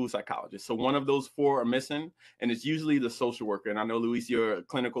or school psychologist. So one of those four are missing, and it's usually the social worker. And I know, Luis, you're a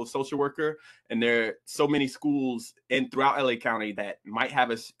clinical social worker, and there are so many schools throughout LA County that might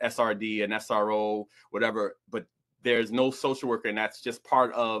have a SRD, an SRO, whatever, but there's no social worker, and that's just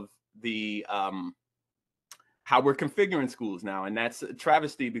part of the how we're configuring schools now. And that's a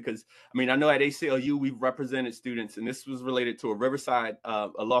travesty, because I know at ACLU we've represented students, and this was related to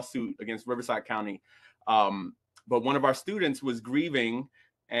a lawsuit against Riverside County. But one of our students was grieving,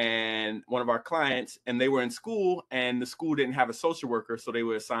 and one of our clients, and they were in school, and the school didn't have a social worker, so they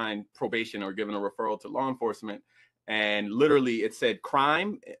were assigned probation or given a referral to law enforcement. And literally it said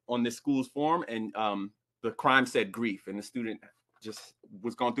crime on this school's form, and the crime said grief, and the student just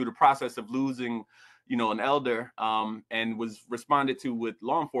was going through the process of losing an elder, and was responded to with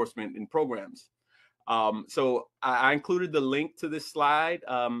law enforcement in programs. So I included the link to this slide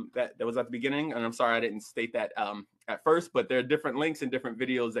that was at the beginning, and I'm sorry I didn't state that at first, but there are different links and different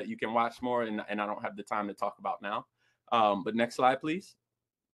videos that you can watch more, and I don't have the time to talk about now. But next slide, please.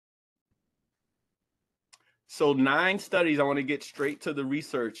 So 9 studies, I want to get straight to the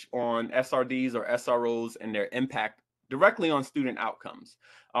research on SRDs or SROs and their impact directly on student outcomes.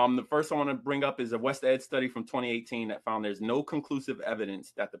 The first I want to bring up is a West Ed study from 2018 that found there's no conclusive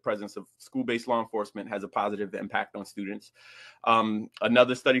evidence that the presence of school-based law enforcement has a positive impact on students.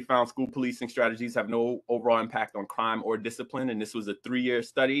 Another study found school policing strategies have no overall impact on crime or discipline, and this was a 3-year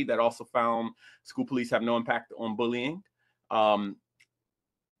study that also found school police have no impact on bullying. The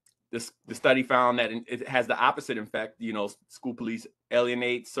study found that it has the opposite effect. School police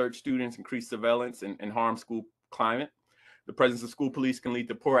alienate, search students, increase surveillance, and harm school climate. The presence of school police can lead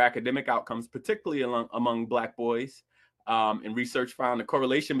to poor academic outcomes, particularly among Black boys. And research found a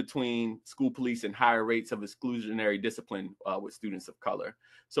correlation between school police and higher rates of exclusionary discipline with students of color.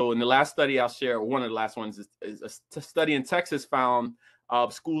 So in the last study I'll share, one of the last ones is a study in Texas found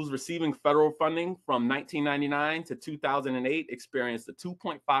schools receiving federal funding from 1999 to 2008 experienced a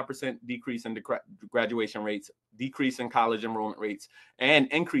 2.5% decrease in graduation rates, decrease in college enrollment rates, and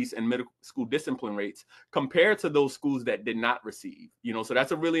increase in middle school discipline rates compared to those schools that did not receive. So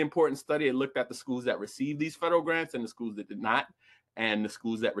that's a really important study. It looked at the schools that received these federal grants and the schools that did not, and the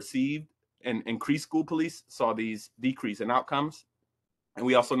schools that received and increased school police saw these decrease in outcomes. And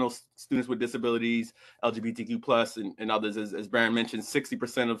we also know students with disabilities, LGBTQ+, and others, as Baron mentioned,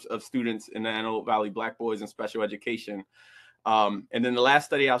 60% of students in the Antelope Valley, Black boys in special education. And then the last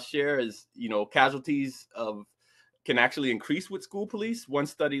study I'll share is, casualties can actually increase with school police. One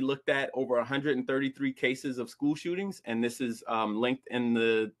study looked at over 133 cases of school shootings, and this is linked in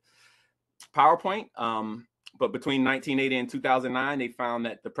the PowerPoint. But between 1980 and 2009, they found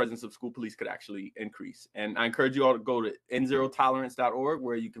that the presence of school police could actually increase. And I encourage you all to go to nzerotolerance.org,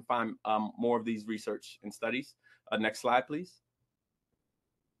 where you can find more of these research and studies. Next slide, please.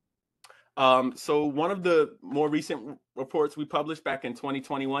 So one of the more recent reports we published back in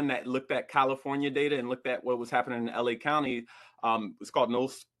 2021 that looked at California data and looked at what was happening in LA County, it's called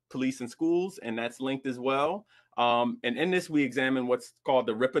No Police in Schools, and that's linked as well. And in this, we examine what's called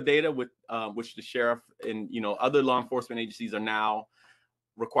the RIPA data, with which the sheriff and other law enforcement agencies are now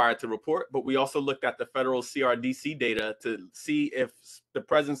required to report. But we also looked at the federal CRDC data to see if the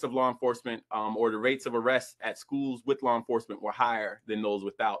presence of law enforcement or the rates of arrests at schools with law enforcement were higher than those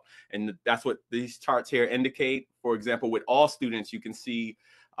without. And that's what these charts here indicate. For example, with all students, you can see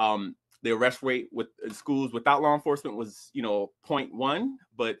The arrest rate with schools without law enforcement was, 0.1,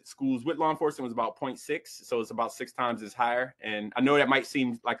 but schools with law enforcement was about 0.6. So it's about 6 times as higher. And I know that might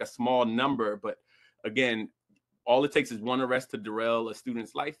seem like a small number, but again, all it takes is one arrest to derail a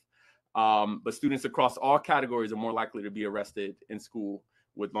student's life. But students across all categories are more likely to be arrested in school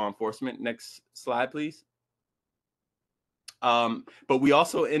with law enforcement. Next slide, please. But we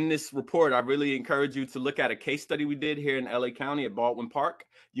also, in this report, I really encourage you to look at a case study we did here in LA County at Baldwin Park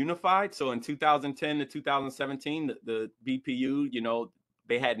Unified. So in 2010 to 2017, the BPU,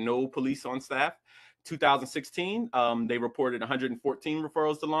 they had no police on staff. 2016, they reported 114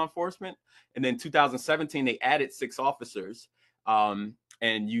 referrals to law enforcement. And then 2017, they added 6 officers.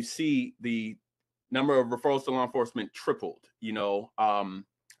 And you see the number of referrals to law enforcement tripled,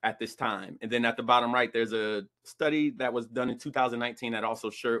 at this time. And then at the bottom right, there's a study that was done in 2019 that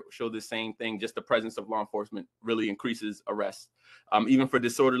also showed the same thing. Just the presence of law enforcement really increases arrests, even for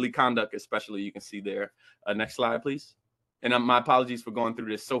disorderly conduct, especially. You can see there. Next slide, please. And my apologies for going through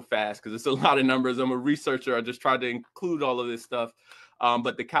this so fast because it's a lot of numbers. I'm a researcher. I just tried to include all of this stuff.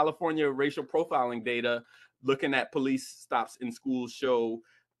 But the California racial profiling data looking at police stops in schools show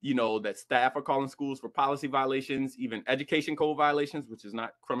that staff are calling schools for policy violations, even education code violations, which is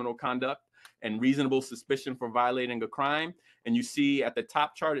not criminal conduct, and reasonable suspicion for violating a crime. And you see at the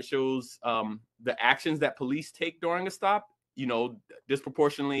top chart, it shows the actions that police take during a stop.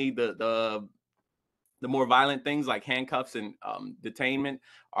 Disproportionately, the more violent things like handcuffs and detainment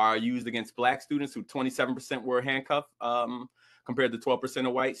are used against Black students, who 27% were handcuffed compared to 12%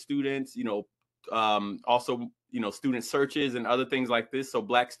 of white students. Also, student searches and other things like this. So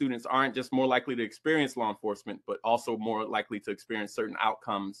Black students aren't just more likely to experience law enforcement, but also more likely to experience certain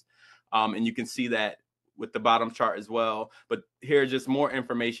outcomes. And you can see that with the bottom chart as well. But here's just more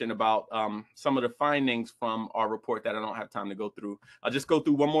information about some of the findings from our report that I don't have time to go through. I'll just go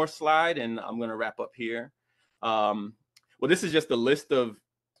through one more slide and I'm going to wrap up here. Well, this is just a list of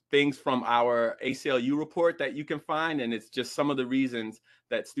things from our ACLU report that you can find, and it's just some of the reasons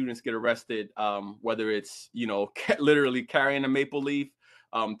that students get arrested, whether it's literally carrying a maple leaf,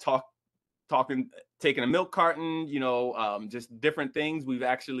 taking a milk carton, just different things we've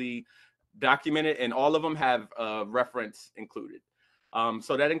actually documented, and all of them have a reference included.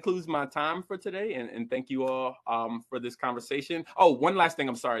 So that includes my time for today, and thank you all for this conversation. Oh, one last thing,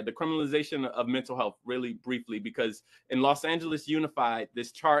 I'm sorry, the criminalization of mental health, really briefly, because in Los Angeles Unified,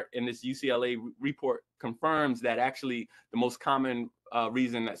 this chart in this UCLA report confirms that actually the most common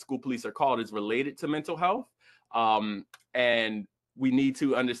reason that school police are called is related to mental health. And we need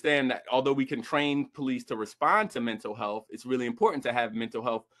to understand that although we can train police to respond to mental health, it's really important to have mental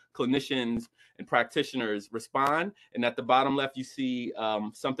health clinicians and practitioners respond. And at the bottom left, you see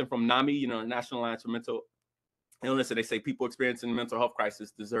something from NAMI, National Alliance for Mental Illness, and they say people experiencing a mental health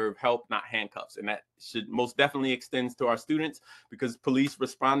crisis deserve help, not handcuffs. And that should most definitely extends to our students, because police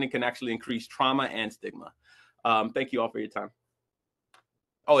responding can actually increase trauma and stigma. Thank you all for your time.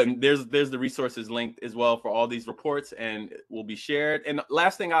 Oh, and there's the resources linked as well for all these reports, and will be shared. And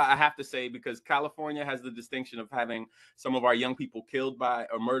last thing I have to say, because California has the distinction of having some of our young people killed by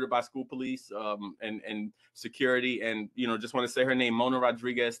or murdered by school police and security, and just want to say her name, Mona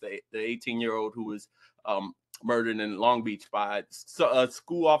Rodriguez, the 18-year-old who was murdered in Long Beach by a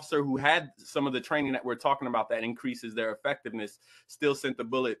school officer who had some of the training that we're talking about that increases their effectiveness, still sent the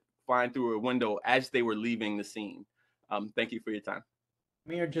bullet flying through a window as they were leaving the scene. Thank you for your time.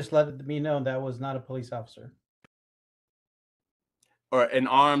 Mayor just let me know that was not a police officer. Or an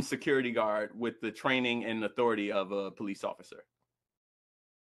armed security guard with the training and authority of a police officer.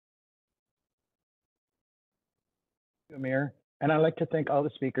 Thank you, Mayor. And I'd like to thank all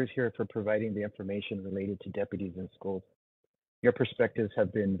the speakers here for providing the information related to deputies in schools. Your perspectives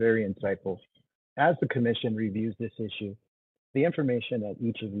have been very insightful. As the commission reviews this issue, the information that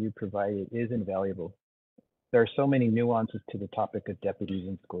each of you provided is invaluable. There are so many nuances to the topic of deputies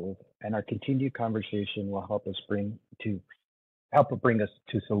in schools, and our continued conversation will help bring us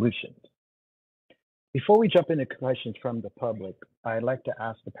to solutions. Before we jump into questions from the public, I'd like to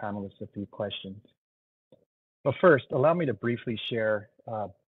ask the panelists a few questions. But first, allow me to briefly share a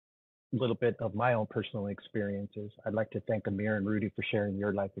little bit of my own personal experiences. I'd like to thank Amir and Rudy for sharing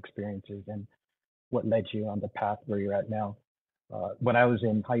your life experiences and what led you on the path where you're at now. When I was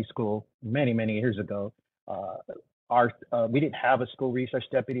in high school many, many years ago, we didn't have a school resource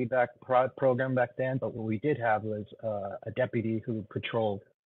deputy program back then, but what we did have was a deputy who patrolled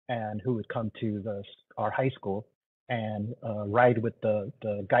and who would come to our high school and ride with the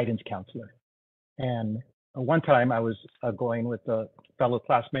guidance counselor. And one time I was going with a fellow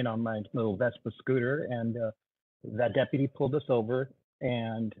classmate on my little Vespa scooter, and that deputy pulled us over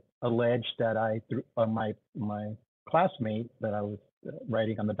and alleged that I threw my classmate that I was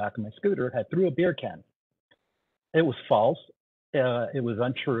riding on the back of my scooter had threw a beer can. It was false. It was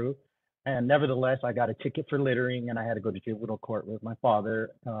untrue. And nevertheless, I got a ticket for littering, and I had to go to juvenile court with my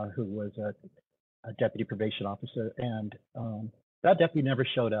father, who was a deputy probation officer. And that deputy never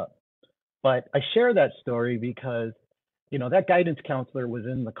showed up. But I share that story because, you know, that guidance counselor was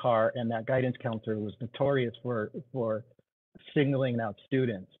in the car, and that guidance counselor was notorious for singling out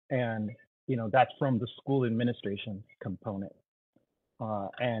students. And, you know, that's from the school administration component.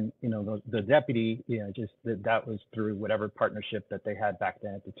 And, you know, the deputy, you know, just that was through whatever partnership that they had back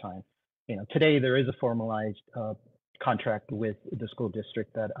then at the time. You know, today there is a formalized contract with the school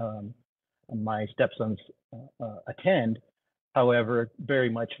district that my stepsons attend. However, very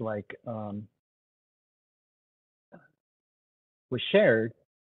much like was shared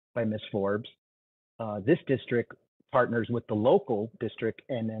by Ms. Forbes, this district partners with the local district,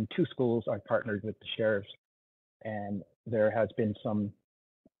 and then 2 schools are partnered with the sheriffs. And there has been some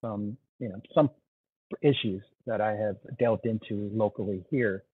issues that I have delved into locally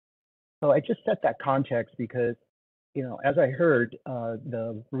here. So I just set that context because, you know, as I heard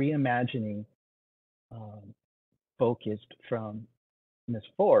the reimagining focused from Ms.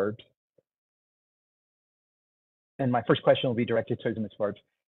 Forbes, and my first question will be directed towards Ms. Forbes.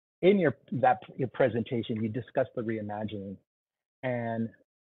 In your presentation, you discussed the reimagining, and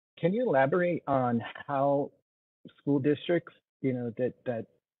can you elaborate on how school districts, you know,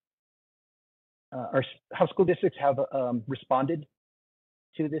 how school districts have responded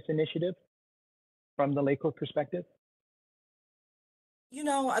to this initiative from the Lakewood perspective? You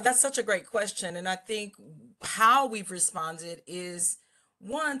know, that's such a great question. And I think how we've responded is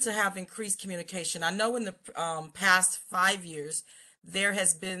one, to have increased communication. I know in the past 5 years, there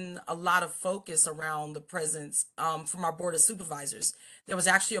has been a lot of focus around the presence from our Board of Supervisors. There was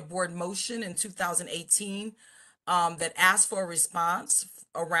actually a board motion in 2018 that asked for a response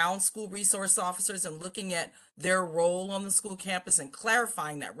around school resource officers and looking at their role on the school campus and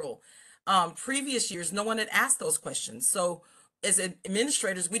clarifying that role. Previous years, no one had asked those questions. So as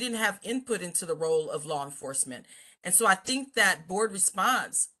administrators, we didn't have input into the role of law enforcement. And so I think that board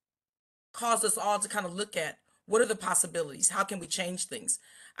response caused us all to kind of look at what are the possibilities? How can we change things?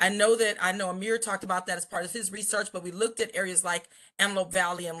 I know Amir talked about that as part of his research, but we looked at areas like Antelope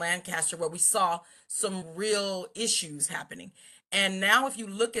Valley and Lancaster where we saw some real issues happening. And now if you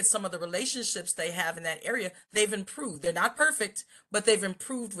look at some of the relationships they have in that area, they've improved. They're not perfect, but they've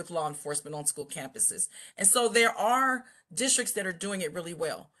improved with law enforcement on school campuses. And so there are districts that are doing it really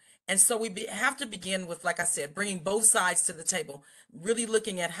well. And so we have to begin with, like I said, bringing both sides to the table, really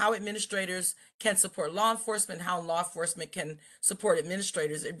looking at how administrators can support law enforcement, how law enforcement can support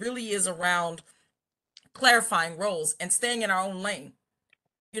administrators. It really is around clarifying roles and staying in our own lane.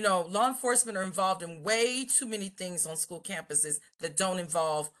 You know, law enforcement are involved in way too many things on school campuses that don't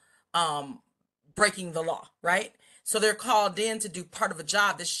involve breaking the law, right? So they're called in to do part of a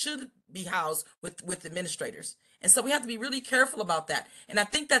job that should be housed with administrators. And so we have to be really careful about that. And I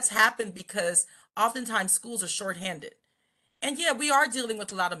think that's happened because oftentimes schools are shorthanded. And yeah, we are dealing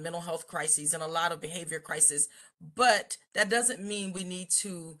with a lot of mental health crises and a lot of behavior crises, but that doesn't mean we need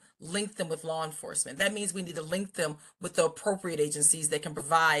to link them with law enforcement. That means we need to link them with the appropriate agencies that can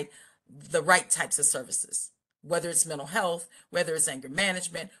provide the right types of services, whether it's mental health, whether it's anger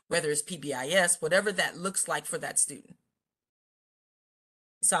management, whether it's PBIS, whatever that looks like for that student.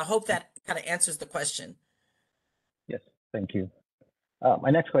 So I hope that kind of answers the question. Yes, thank you. My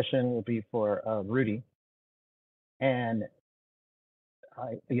next question will be for Rudy. And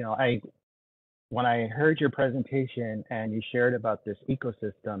when I heard your presentation and you shared about this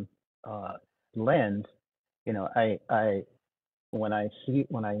ecosystem lens, you know, when I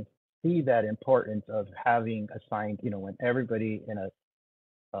see that importance of having assigned, you know, when everybody in a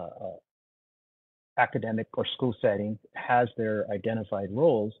academic or school setting has their identified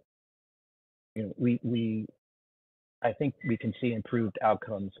roles, you know, I think we can see improved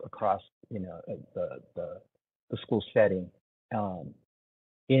outcomes across, you know, the school setting.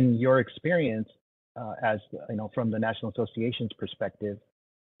 In your experience, as you know, from the National Association's perspective,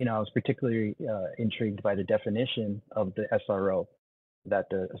 you know, I was particularly intrigued by the definition of the SRO that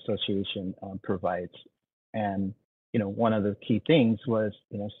the association provides, and you know, one of the key things was,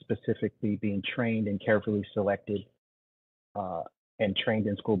 you know, specifically being trained and carefully selected and trained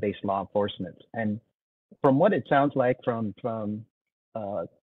in school-based law enforcement. And from what it sounds like from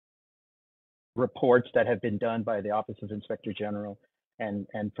reports that have been done by the Office of Inspector General and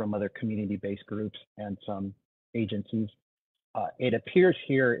from other community-based groups and some agencies, it appears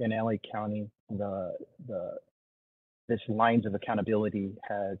here in LA County, the this lines of accountability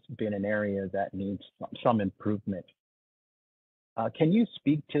has been an area that needs some improvement. Can you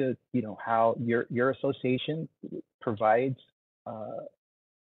speak to, how your association provides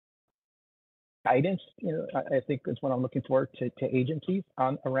guidance? I think is what I'm looking for to agencies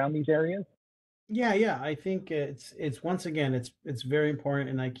around these areas. Yeah. I think it's once again, it's very important,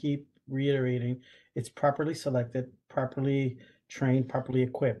 and I keep reiterating, it's properly selected, properly trained, properly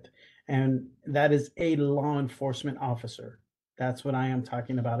equipped, and that is a law enforcement officer. That's what I am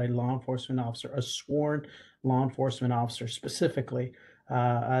talking about, a law enforcement officer, a sworn law enforcement officer specifically.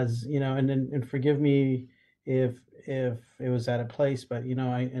 As you know, and forgive me if it was at a place, but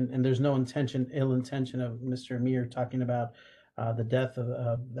and there's no ill intention of Mr. Amir talking about the death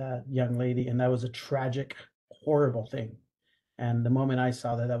of that young lady, and that was a tragic, horrible thing. And the moment I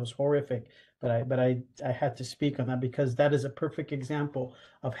saw that, that was horrific. But I had to speak on that because that is a perfect example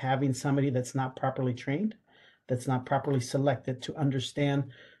of having somebody that's not properly trained, that's not properly selected to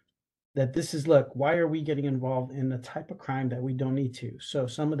understand that this is, look, why are we getting involved in the type of crime that we don't need to? So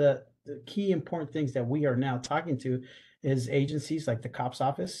some of the key important things that we are now talking to is agencies like the cops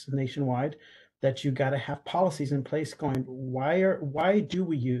office nationwide, that you got to have policies in place going, why do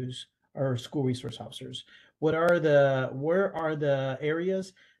we use our school resource officers? Where are the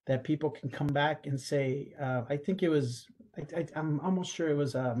areas that people can come back and say, I think it was, I'm almost sure it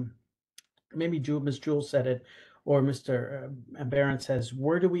was, maybe Ms. Jewell said it, or Mr. Barron says,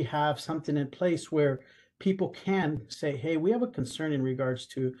 where do we have something in place where people can say, hey, we have a concern in regards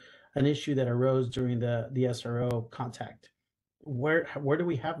to an issue that arose during the SRO contact? Where do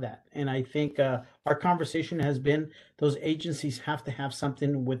we have that? And I think our conversation has been, those agencies have to have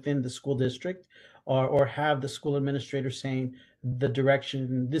something within the school district, or have the school administrator saying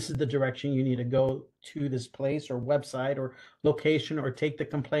this is the direction you need to go to, this place or website or location, or take the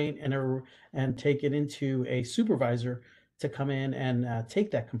complaint and take it into a supervisor to come in and take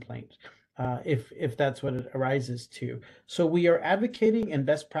that complaint. If that's what it arises to. So we are advocating and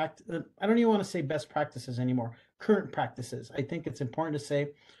best practice. I don't even want to say best practices anymore. Current practices. I think it's important to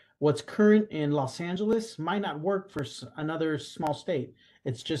say what's current in Los Angeles might not work for another small state.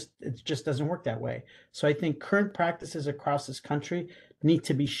 It just doesn't work that way. So I think current practices across this country need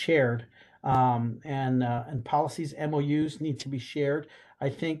to be shared, and policies, MOUs need to be shared. I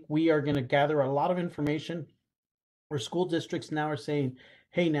think we are going to gather a lot of information where school districts now are saying,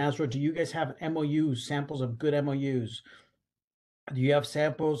 hey, NASRA, do you guys have MOUs, samples of good MOUs? Do you have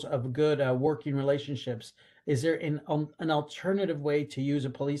samples of good working relationships? Is there an alternative way to use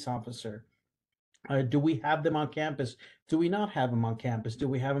a police officer? Do we have them on campus? Do we not have them on campus? Do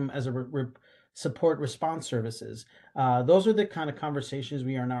we have them as a support response services? Those are the kind of conversations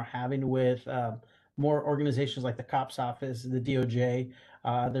we are now having with more organizations like the COPS office, the DOJ.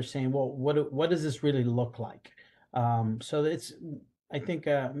 They're saying, well, what does this really look like? So I think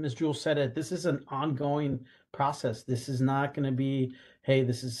Ms. Jewell said it, this is an ongoing process. This is not going to be, hey,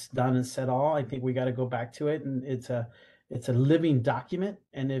 this is done and said all. I think we got to go back to it, and it's a living document.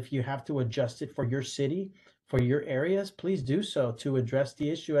 And if you have to adjust it for your city, for your areas, please do so to address the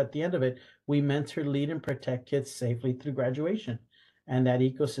issue. At the end of it, we mentor, lead, and protect kids safely through graduation. And that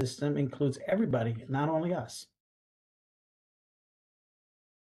ecosystem includes everybody, not only us.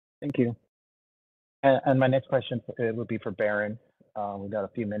 Thank you. And my next question would be for Barron. We've got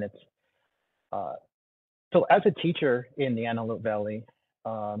a few minutes. So as a teacher in the Antelope Valley,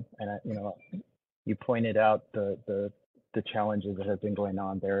 you pointed out the challenges that have been going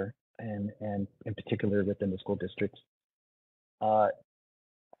on there, and in particular within the school districts. Do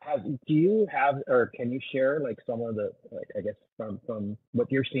you have, or can you share like some of the, I guess from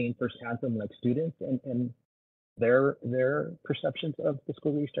what you're seeing firsthand from like students and their perceptions of the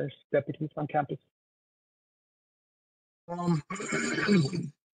school resource deputies on campus?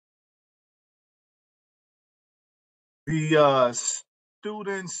 The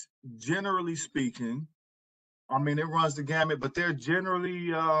students, generally speaking, I mean, it runs the gamut, but they're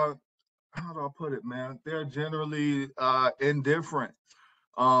generally, how do I put it, man? They're generally indifferent.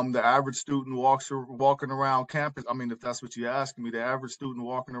 The average student walking around campus. I mean, if that's what you're asking me, the average student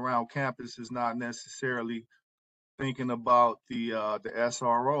walking around campus is not necessarily thinking about the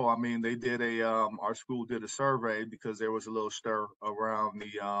SRO. I mean, they did our school did a survey because there was a little stir around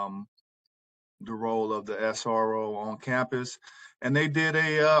the role of the SRO on campus, and they did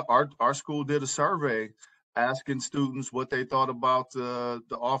our school did a survey asking students what they thought about the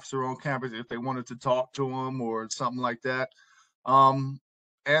officer on campus, if they wanted to talk to him or something like that. And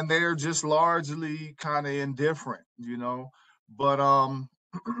they're just largely kind of indifferent, but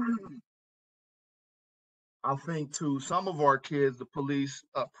I think to some of our kids, the police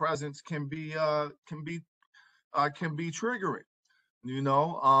presence can be can be triggering. You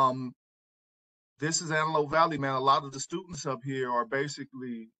know, this is Antelope Valley, man. A lot of the students up here are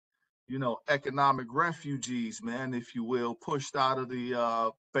basically, you know, economic refugees, man, if you will, pushed out of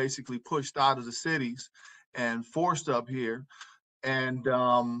the basically pushed out of the cities and forced up here. And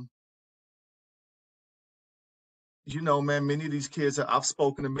you know, man, many of these kids, I've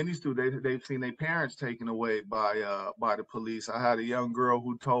spoken to many students, they've seen their parents taken away by the police. I had a young girl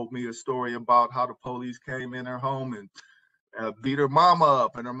who told me a story about how the police came in her home and beat her mama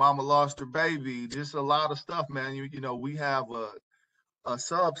up, and her mama lost her baby. Just a lot of stuff, man. You know, we have a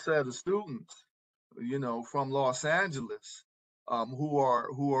subset of students, you know, from Los Angeles, who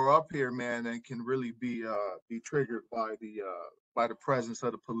are up here, man, and can really be triggered by the presence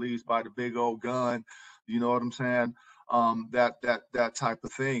of the police, by the big old gun. You know what I'm saying? That type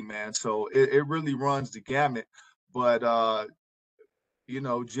of thing, man. So it really runs the gamut. But you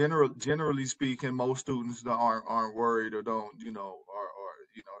know, generally speaking, most students aren't worried or don't, you know,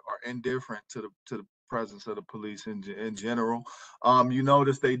 are indifferent to the presence of the police in general. You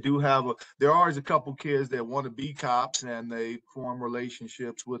notice they do have there are always a couple kids that want to be cops and they form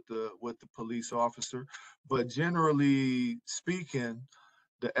relationships with the police officer, but generally speaking,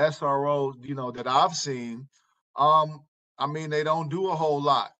 the SRO, you know, that I've seen, I mean, they don't do a whole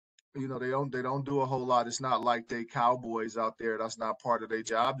lot. You know, they don't do a whole lot. It's not like they cowboys out there. That's not part of their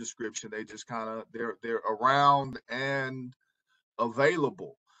job description. They just kind of they're around and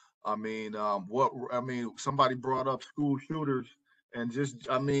available. I mean, somebody brought up school shooters, and just,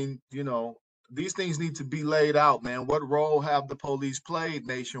 I mean, you know, these things need to be laid out, man. What role have the police played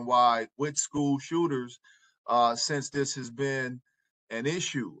nationwide with school shooters since this has been an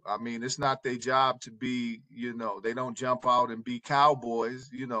issue? I mean, it's not their job to be, you know, they don't jump out and be cowboys,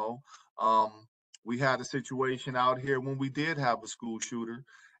 you know. We had a situation out here when we did have a school shooter,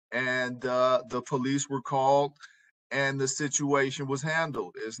 and the police were called and the situation was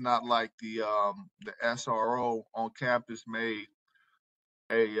handled. It's not like the SRO on campus made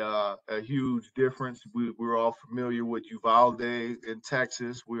a huge difference. We're all familiar with Uvalde in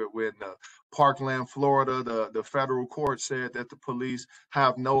Texas. We're in Parkland, Florida. The federal court said that the police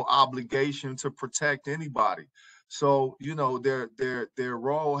have no obligation to protect anybody. So, you know, their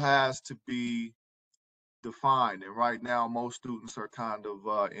role has to be defined. And right now, most students are kind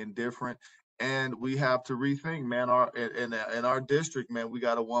of indifferent. And we have to rethink, man. In our district, man, we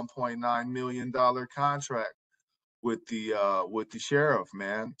got a $1.9 million contract with the sheriff,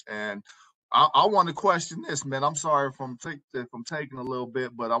 man. And I want to question this, man. I'm sorry if I'm taking a little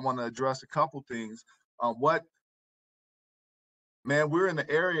bit, but I want to address a couple things. Man, we're in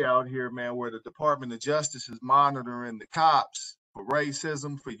the area out here, man, where the Department of Justice is monitoring the cops for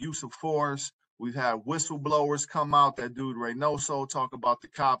racism, for use of force. We've had whistleblowers come out. That dude Reynoso talk about the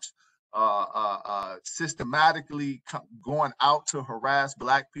cops systematically going out to harass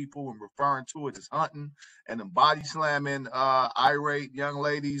Black people and referring to it as hunting, and then body slamming irate young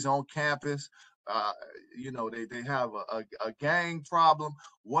ladies on campus. You know, they have a gang problem.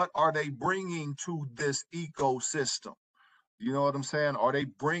 What are they bringing to this ecosystem? You know what I'm saying? Are they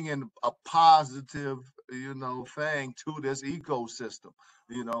bringing a positive, you know, thing to this ecosystem?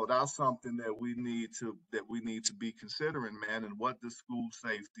 You know, that's something that we need to be considering, man. And what does school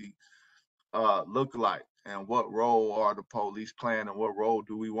safety look like? And what role are the police playing? And what role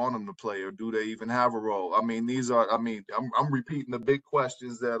do we want them to play? Or do they even have a role? I mean, I'm repeating the big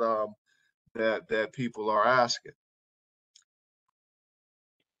questions that people are asking.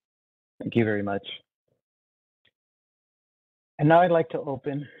 Thank you very much. And now I'd like to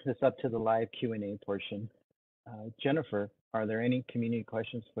open this up to the live Q&A portion. Jennifer, are there any community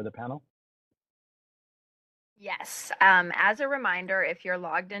questions for the panel? Yes. As a reminder, if you're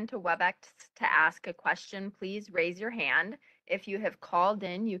logged into WebEx to ask a question, please raise your hand. If you have called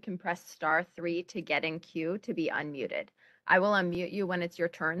in, you can press *3 to get in queue to be unmuted. I will unmute you when it's your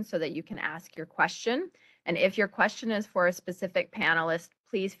turn so that you can ask your question. And if your question is for a specific panelist,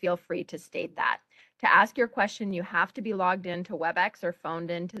 please feel free to state that. To ask your question, you have to be logged into WebEx or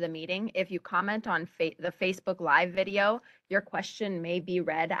phoned into the meeting. If you comment on the Facebook Live video, your question may be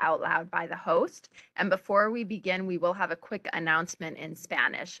read out loud by the host. And before we begin, we will have a quick announcement in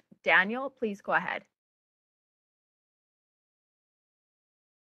Spanish. Daniel, please go ahead.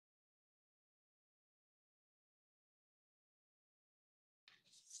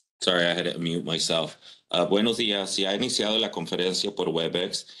 Sorry, I had to mute myself. Buenos días. Si ha iniciado la conferencia por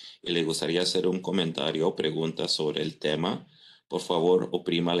WebEx y le gustaría hacer un comentario o pregunta sobre el tema, por favor,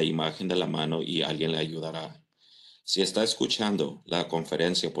 oprima la imagen de la mano y alguien le ayudará. Si está escuchando la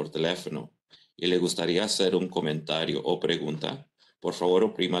conferencia por teléfono y le gustaría hacer un comentario o pregunta, por favor,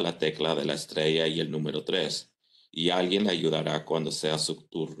 oprima la tecla de la estrella y el número 3. y alguien le ayudará cuando sea su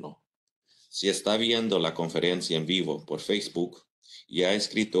turno. Si está viendo la conferencia en vivo por Facebook y ha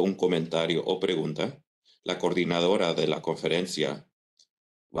escrito un comentario o pregunta, la coordinadora de la conferencia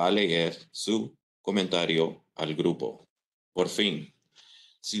va a leer su comentario al grupo. Por fin,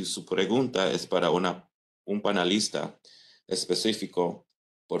 si su pregunta es para un panelista específico,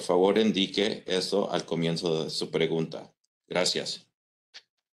 por favor indique eso al comienzo de su pregunta. Gracias.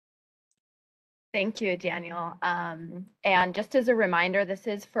 Thank you, Daniel. And just as a reminder, this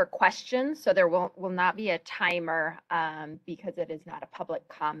is for questions, so there will not be a timer because it is not a public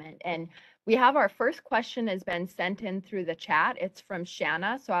comment. And we have our first question has been sent in through the chat. It's from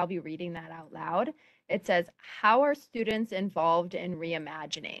Shanna, so I'll be reading that out loud. It says, how are students involved in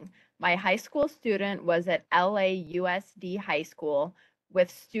reimagining? My high school student was at LAUSD High School with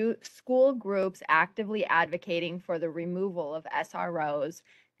school groups actively advocating for the removal of SROs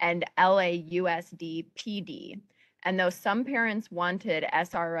and LAUSD PD. And though some parents wanted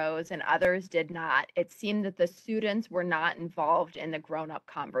SROs and others did not, it seemed that the students were not involved in the grown-up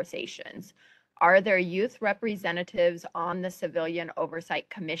conversations. Are there youth representatives on the Civilian Oversight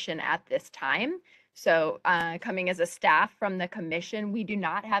Commission at this time? So coming as a staff from the commission, we do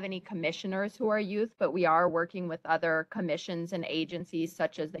not have any commissioners who are youth, but we are working with other commissions and agencies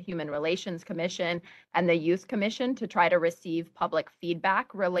such as the Human Relations Commission and the Youth Commission to try to receive public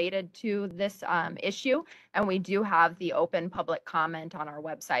feedback related to this issue. And we do have the open public comment on our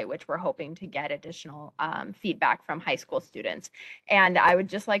website, which we're hoping to get additional feedback from high school students. And I would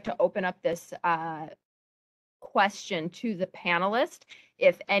just like to open up this question to the panelists.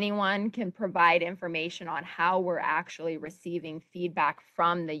 If anyone can provide information on how we're actually receiving feedback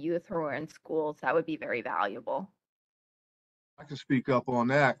from the youth who are in schools, that would be very valuable. I can speak up on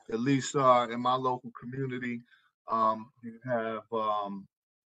that. At least in my local community, you have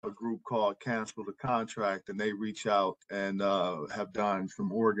a group called Cancel the Contract, and they reach out and have done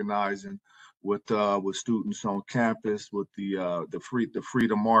some organizing with students on campus, with the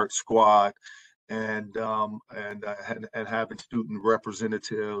Freedom March Squad, and having student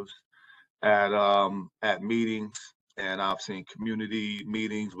representatives at meetings. And I've seen community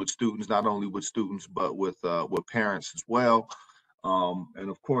meetings with students, not only with students but with parents as well. And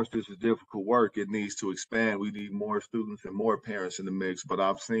of course, this is difficult work. It needs to expand. We need more students and more parents in the mix. But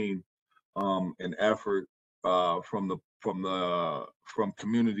I've seen an effort from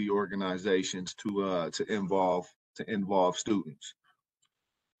community organizations to involve students.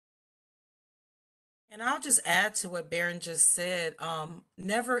 And I'll just add to what Barron just said.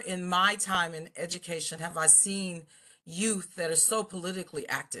 Never in my time in education have I seen youth that are so politically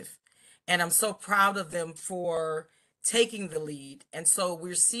active. And I'm so proud of them for taking the lead. And so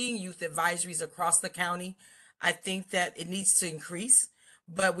we're seeing youth advisories across the county. I think that it needs to increase,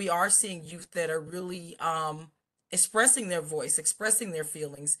 but we are seeing youth that are really expressing their voice, expressing their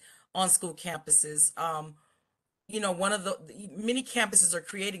feelings on school campuses. You know, one of the many campuses are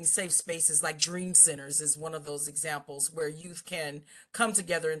creating safe spaces, like Dream Centers is one of those examples where youth can come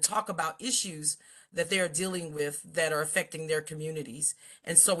together and talk about issues that they're dealing with that are affecting their communities.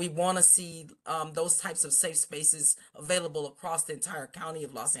 And so we want to see those types of safe spaces available across the entire county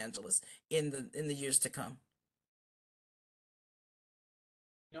of Los Angeles in the years to come.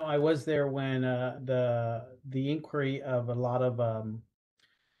 You know, I was there when the inquiry of a lot of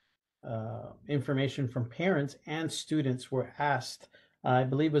information from parents and students were asked. I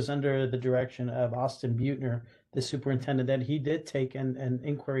believe it was under the direction of Austin Butner, the superintendent, that he did take an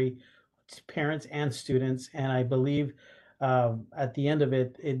inquiry to parents and students. And I believe at the end of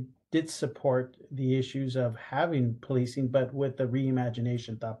it, it did support the issues of having policing, but with the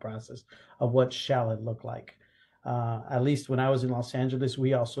reimagination thought process of what shall it look like. At least when I was in Los Angeles,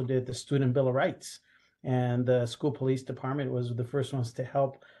 we also did the Student Bill of Rights, and the school police department was the first ones to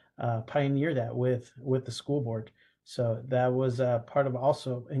help pioneer that with the school board. So that was part of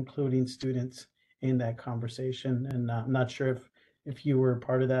also including students in that conversation. And I'm not sure if you were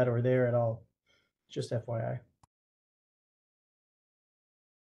part of that or there at all, just FYI.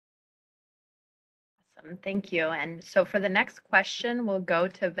 Awesome, thank you. And so for the next question, we'll go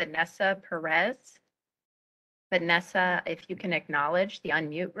to Vanessa Perez. Vanessa, if you can acknowledge the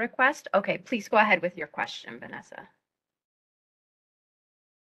unmute request. Okay, please go ahead with your question, Vanessa.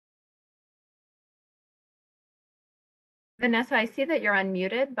 Vanessa, I see that you're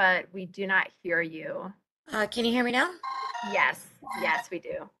unmuted, but we do not hear you. Can you hear me now? Yes, yes, we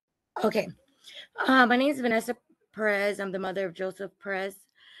do. Okay. My name is Vanessa Perez. I'm the mother of Joseph Perez,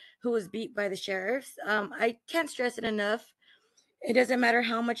 who was beat by the sheriffs. I can't stress it enough. It doesn't matter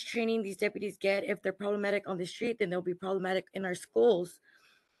how much training these deputies get. If they're problematic on the street, then they'll be problematic in our schools.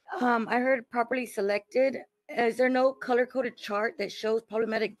 I heard properly selected. Is there no color-coded chart that shows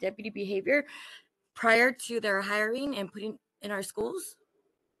problematic deputy behavior prior to their hiring and putting in our schools?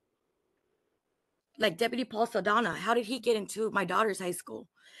 Like Deputy Paul Saldana, how did he get into my daughter's high school?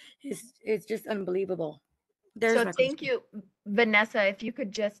 It's just unbelievable. There's So my thank question. you, Vanessa. If you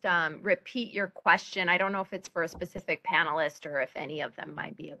could just repeat your question. I don't know if it's for a specific panelist or if any of them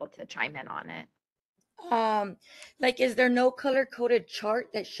might be able to chime in on it. Like, is there no color-coded chart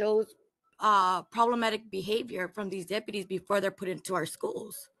that shows problematic behavior from these deputies before they're put into our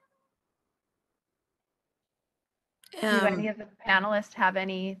schools? Do any of the panelists have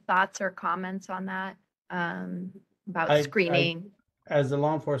any thoughts or comments on that about I screening? as a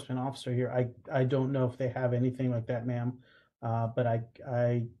law enforcement officer here, I don't know if they have anything like that, ma'am. But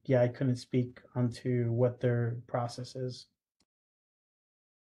I couldn't speak onto what their process is.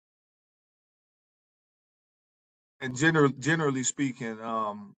 And generally speaking,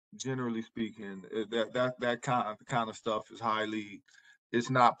 that kind of stuff is highly, it's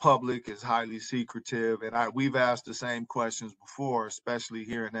not public, it's highly secretive. And we've asked the same questions before, especially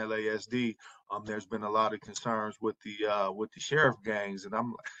here in LASD. There's been a lot of concerns with the sheriff gangs,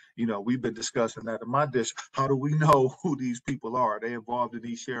 and we've been discussing that in my district. How do we know who these people are? Are they involved in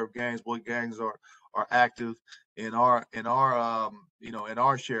these sheriff gangs? What gangs are active in our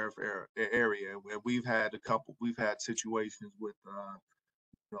sheriff area? We've had situations with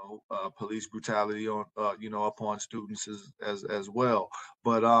police brutality on upon students as well.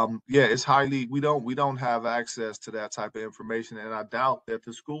 But it's highly, we don't have access to that type of information, and I doubt that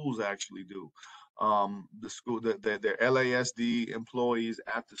the schools actually do. The school, they're LASD employees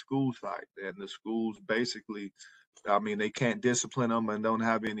at the school site, and the schools basically, I mean, they can't discipline them and don't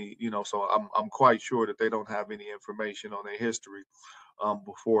have any, so I'm quite sure that they don't have any information on their history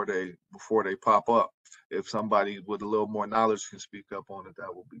before they pop up. If somebody with a little more knowledge can speak up on it,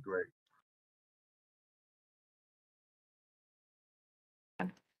 that would be great.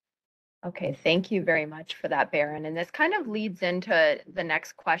 Okay, thank you very much for that, Baron. And this kind of leads into the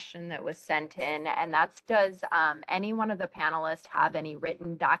next question that was sent in, and that's, does any one of the panelists have any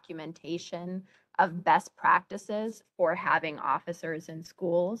written documentation of best practices for having officers in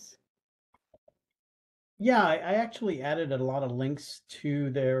schools? Yeah, I actually added a lot of links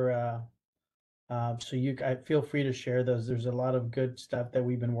to their so I feel free to share those. There's a lot of good stuff that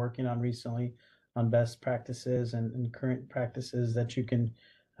we've been working on recently on best practices and current practices that you can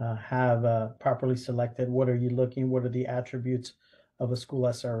have properly selected. What are you looking? What are the attributes of a school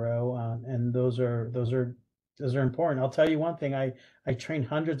SRO? And those are important. I'll tell you one thing. I train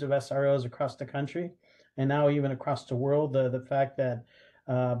hundreds of SROs across the country, and now even across the world. The fact that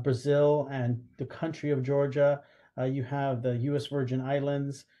Brazil and the country of Georgia, you have the U.S. Virgin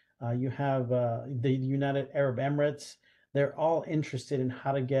Islands. You have the United Arab Emirates. They're all interested in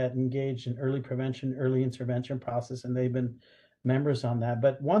how to get engaged in early prevention, early intervention process, and they've been members on that.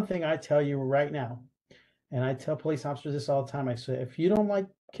 But one thing I tell you right now, and I tell police officers this all the time, I say, if you don't like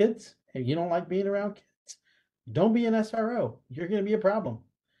kids, if you don't like being around kids, don't be an SRO. You're going to be a problem.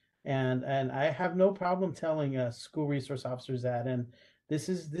 And I have no problem telling school resource officers that. And this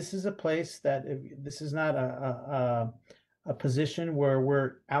is a place that this is not a position where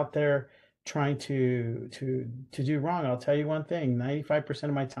we're out there trying to do wrong. I'll tell you one thing: 95%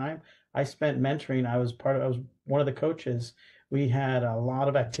 of my time I spent mentoring. I was one of the coaches. We had a lot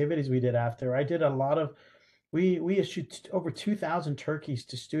of activities we did after. I did a lot of. We issued over 2,000 turkeys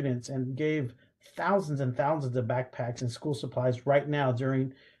to students and gave thousands and thousands of backpacks and school supplies right now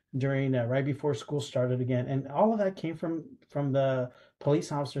during right before school started again, and all of that came from the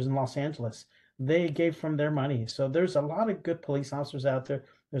police officers in Los Angeles. They gave from their money. So there's a lot of good police officers out there.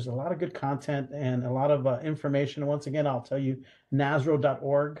 There's a lot of good content and a lot of information. Once again, I'll tell you,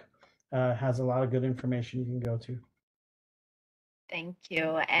 NASRO.org has a lot of good information you can go to. Thank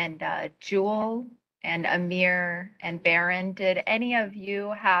you. And Jewel and Amir and Baron, did any of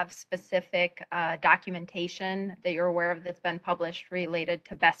you have specific documentation that you're aware of that's been published related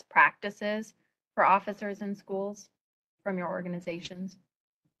to best practices for officers in schools from your organizations?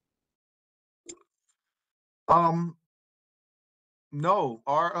 No,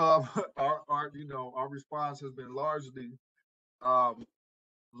 our our response has been largely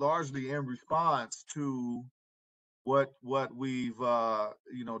in response to what we've to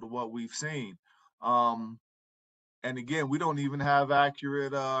what we've seen. And again, we don't even have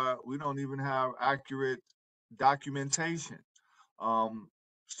accurate documentation.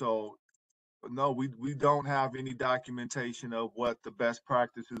 So no, we don't have any documentation of what the best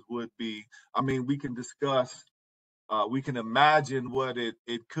practices would be. I mean, we can discuss, we can imagine what it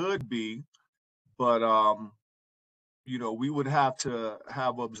could be, but we would have to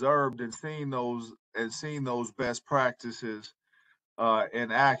have observed and seen those and seen those best practices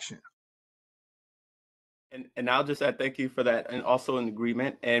in action. And I'll just add thank you for that, and also in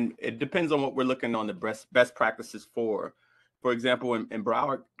agreement. And it depends on what we're looking on the best practices for. For example, in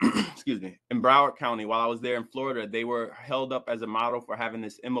Broward, excuse me, in Broward County, while I was there in Florida, they were held up as a model for having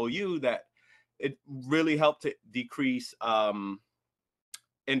this MOU that it really helped to decrease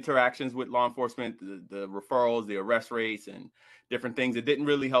interactions with law enforcement, the referrals, the arrest rates, and different things. It didn't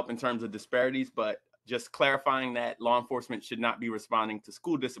really help in terms of disparities, but just clarifying that law enforcement should not be responding to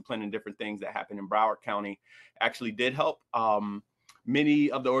school discipline and different things that happen in Broward County actually did help. Many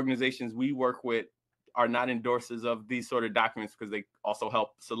of the organizations we work with are not endorsers of these sort of documents because they also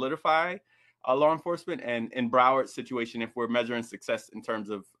help solidify law enforcement. And in Broward's situation, if we're measuring success in terms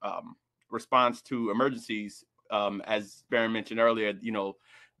of response to emergencies, as Baron mentioned earlier, you know,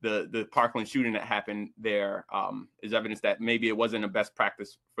 the Parkland shooting that happened there is evidence that maybe it wasn't a best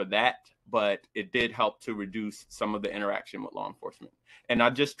practice for that, but it did help to reduce some of the interaction with law enforcement. And I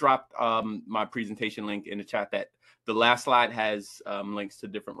just dropped my presentation link in the chat. That the last slide has links to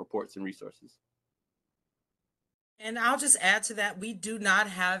different reports and resources. And I'll just add to that, we do not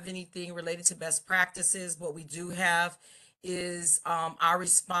have anything related to best practices. What we do have is our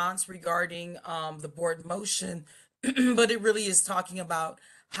response regarding the board motion, but it really is talking about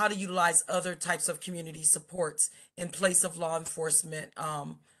how to utilize other types of community supports in place of law enforcement,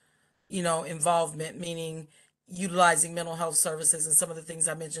 you know, involvement, meaning utilizing mental health services and some of the things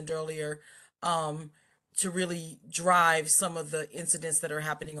I mentioned earlier to really drive some of the incidents that are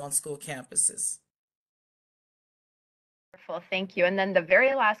happening on school campuses. Wonderful, thank you. And then the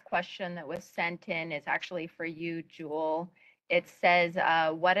very last question that was sent in is actually for you, Jewel. It says,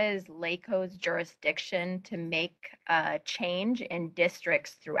 what is LACO's jurisdiction to make a change in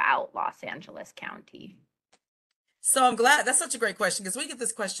districts throughout Los Angeles County? So I'm glad, that's such a great question, because we get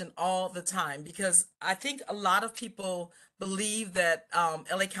this question all the time, because I think a lot of people believe that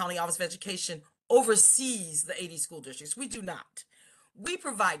LA County Office of Education oversees the 80 school districts. We do not. We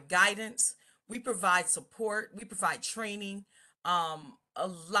provide guidance, we provide support, we provide training. A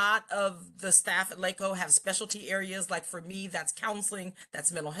lot of the staff at LACO have specialty areas. Like for me, that's counseling,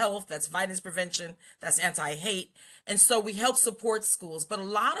 that's mental health, that's violence prevention, that's anti-hate. And so we help support schools. But a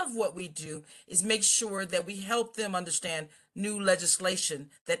lot of what we do is make sure that we help them understand new legislation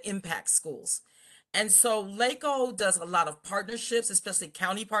that impacts schools. And so LACO does a lot of partnerships, especially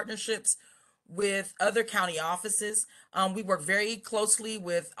county partnerships with other county offices. We work very closely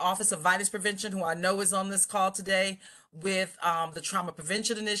with Office of Violence Prevention, who I know is on this call today, with the Trauma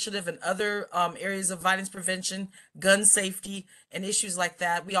Prevention Initiative and other areas of violence prevention, gun safety, and issues like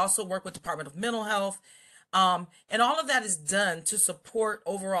that. We also work with Department of Mental Health. And all of that is done to support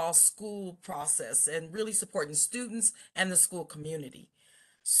overall school process and really supporting students and the school community.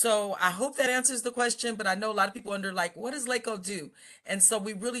 So I hope that answers the question, but I know a lot of people wonder, like, what does LACO do? And so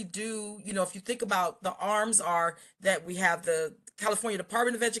we really do, you know, if you think about the arms are that we have the California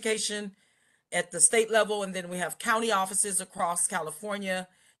Department of Education at the state level, and then we have county offices across California,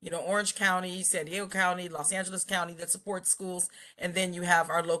 you know, Orange County, San Diego County, Los Angeles County that support schools. And then you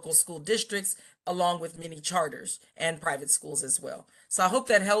have our local school districts along with many charters and private schools as well. So I hope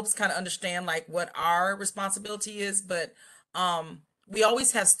that helps kind of understand like what our responsibility is, but we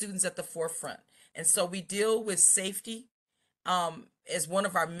always have students at the forefront. And so we deal with safety as one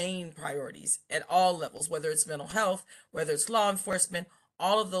of our main priorities at all levels, whether it's mental health, whether it's law enforcement,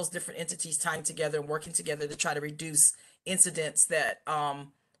 all of those different entities tying together and working together to try to reduce incidents that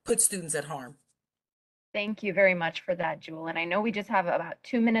put students at harm. Thank you very much for that, Jewel. And I know we just have about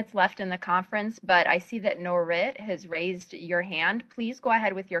 2 minutes left in the conference, but I see that Norit has raised your hand. Please go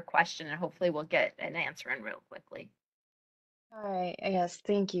ahead with your question and hopefully we'll get an answer in real quickly. Hi, yes,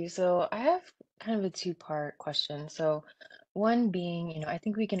 thank you. So I have kind of a two-part question. So one being, I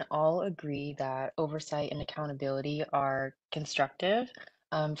think we can all agree that oversight and accountability are constructive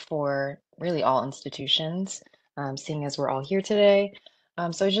for really all institutions, seeing as we're all here today.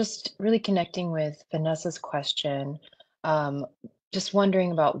 So just really connecting with Vanessa's question, just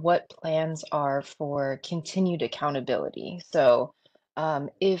wondering about what plans are for continued accountability. So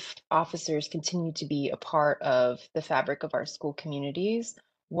if officers continue to be a part of the fabric of our school communities,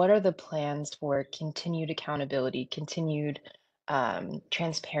 what are the plans for continued accountability, continued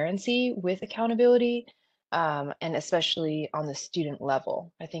transparency with accountability, and especially on the student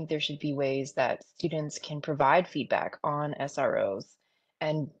level? I think there should be ways that students can provide feedback on SROs,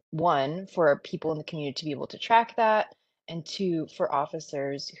 and one, for people in the community to be able to track that, and two, for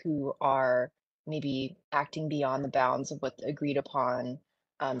officers who are maybe acting beyond the bounds of what the agreed upon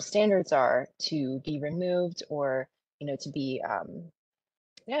standards are to be removed or, to be,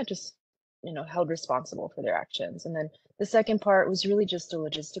 just held responsible for their actions. And then the second part was really just a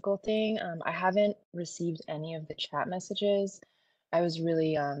logistical thing. I haven't received any of the chat messages. I was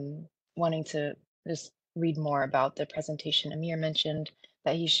really wanting to just read more about the presentation Amir mentioned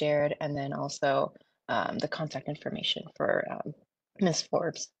that he shared, and then also the contact information for Ms.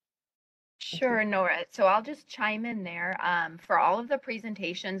 Forbes. Sure, Nora. So I'll just chime in there. For all of the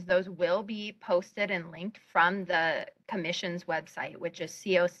presentations, those will be posted and linked from the commission's website, which is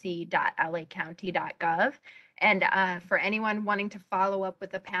coc.lacounty.gov. And for anyone wanting to follow up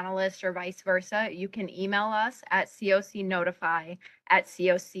with a panelist or vice versa, you can email us at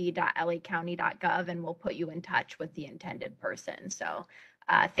cocnotify@coc.lacounty.gov, and we'll put you in touch with the intended person. So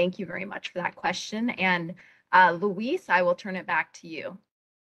thank you very much for that question. And Luis, I will turn it back to you.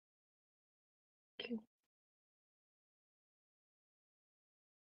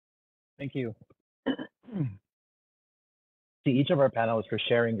 Thank you. To each of our panelists for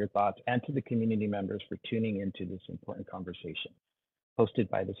sharing your thoughts, and to the community members for tuning into this important conversation hosted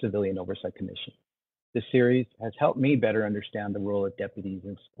by the Civilian Oversight Commission. This series has helped me better understand the role of deputies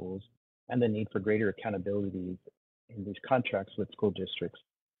in schools and the need for greater accountability in these contracts with school districts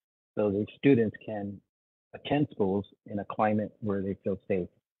so the students can attend schools in a climate where they feel safe.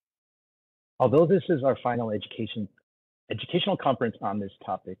 Although this is our final educational conference on this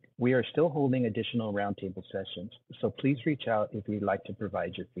topic, we are still holding additional roundtable sessions, so please reach out if you'd like to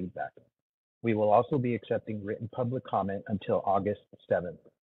provide your feedback. We will also be accepting written public comment until August 7th.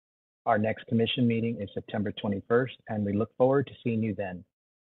 Our next commission meeting is September 21st, and we look forward to seeing you then.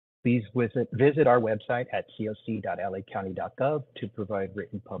 Please visit our website at coc.lacounty.gov to provide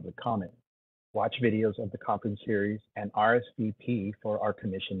written public comment. Watch videos of the conference series and RSVP for our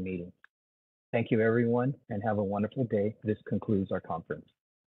commission meeting. Thank you, everyone, and have a wonderful day. This concludes our conference.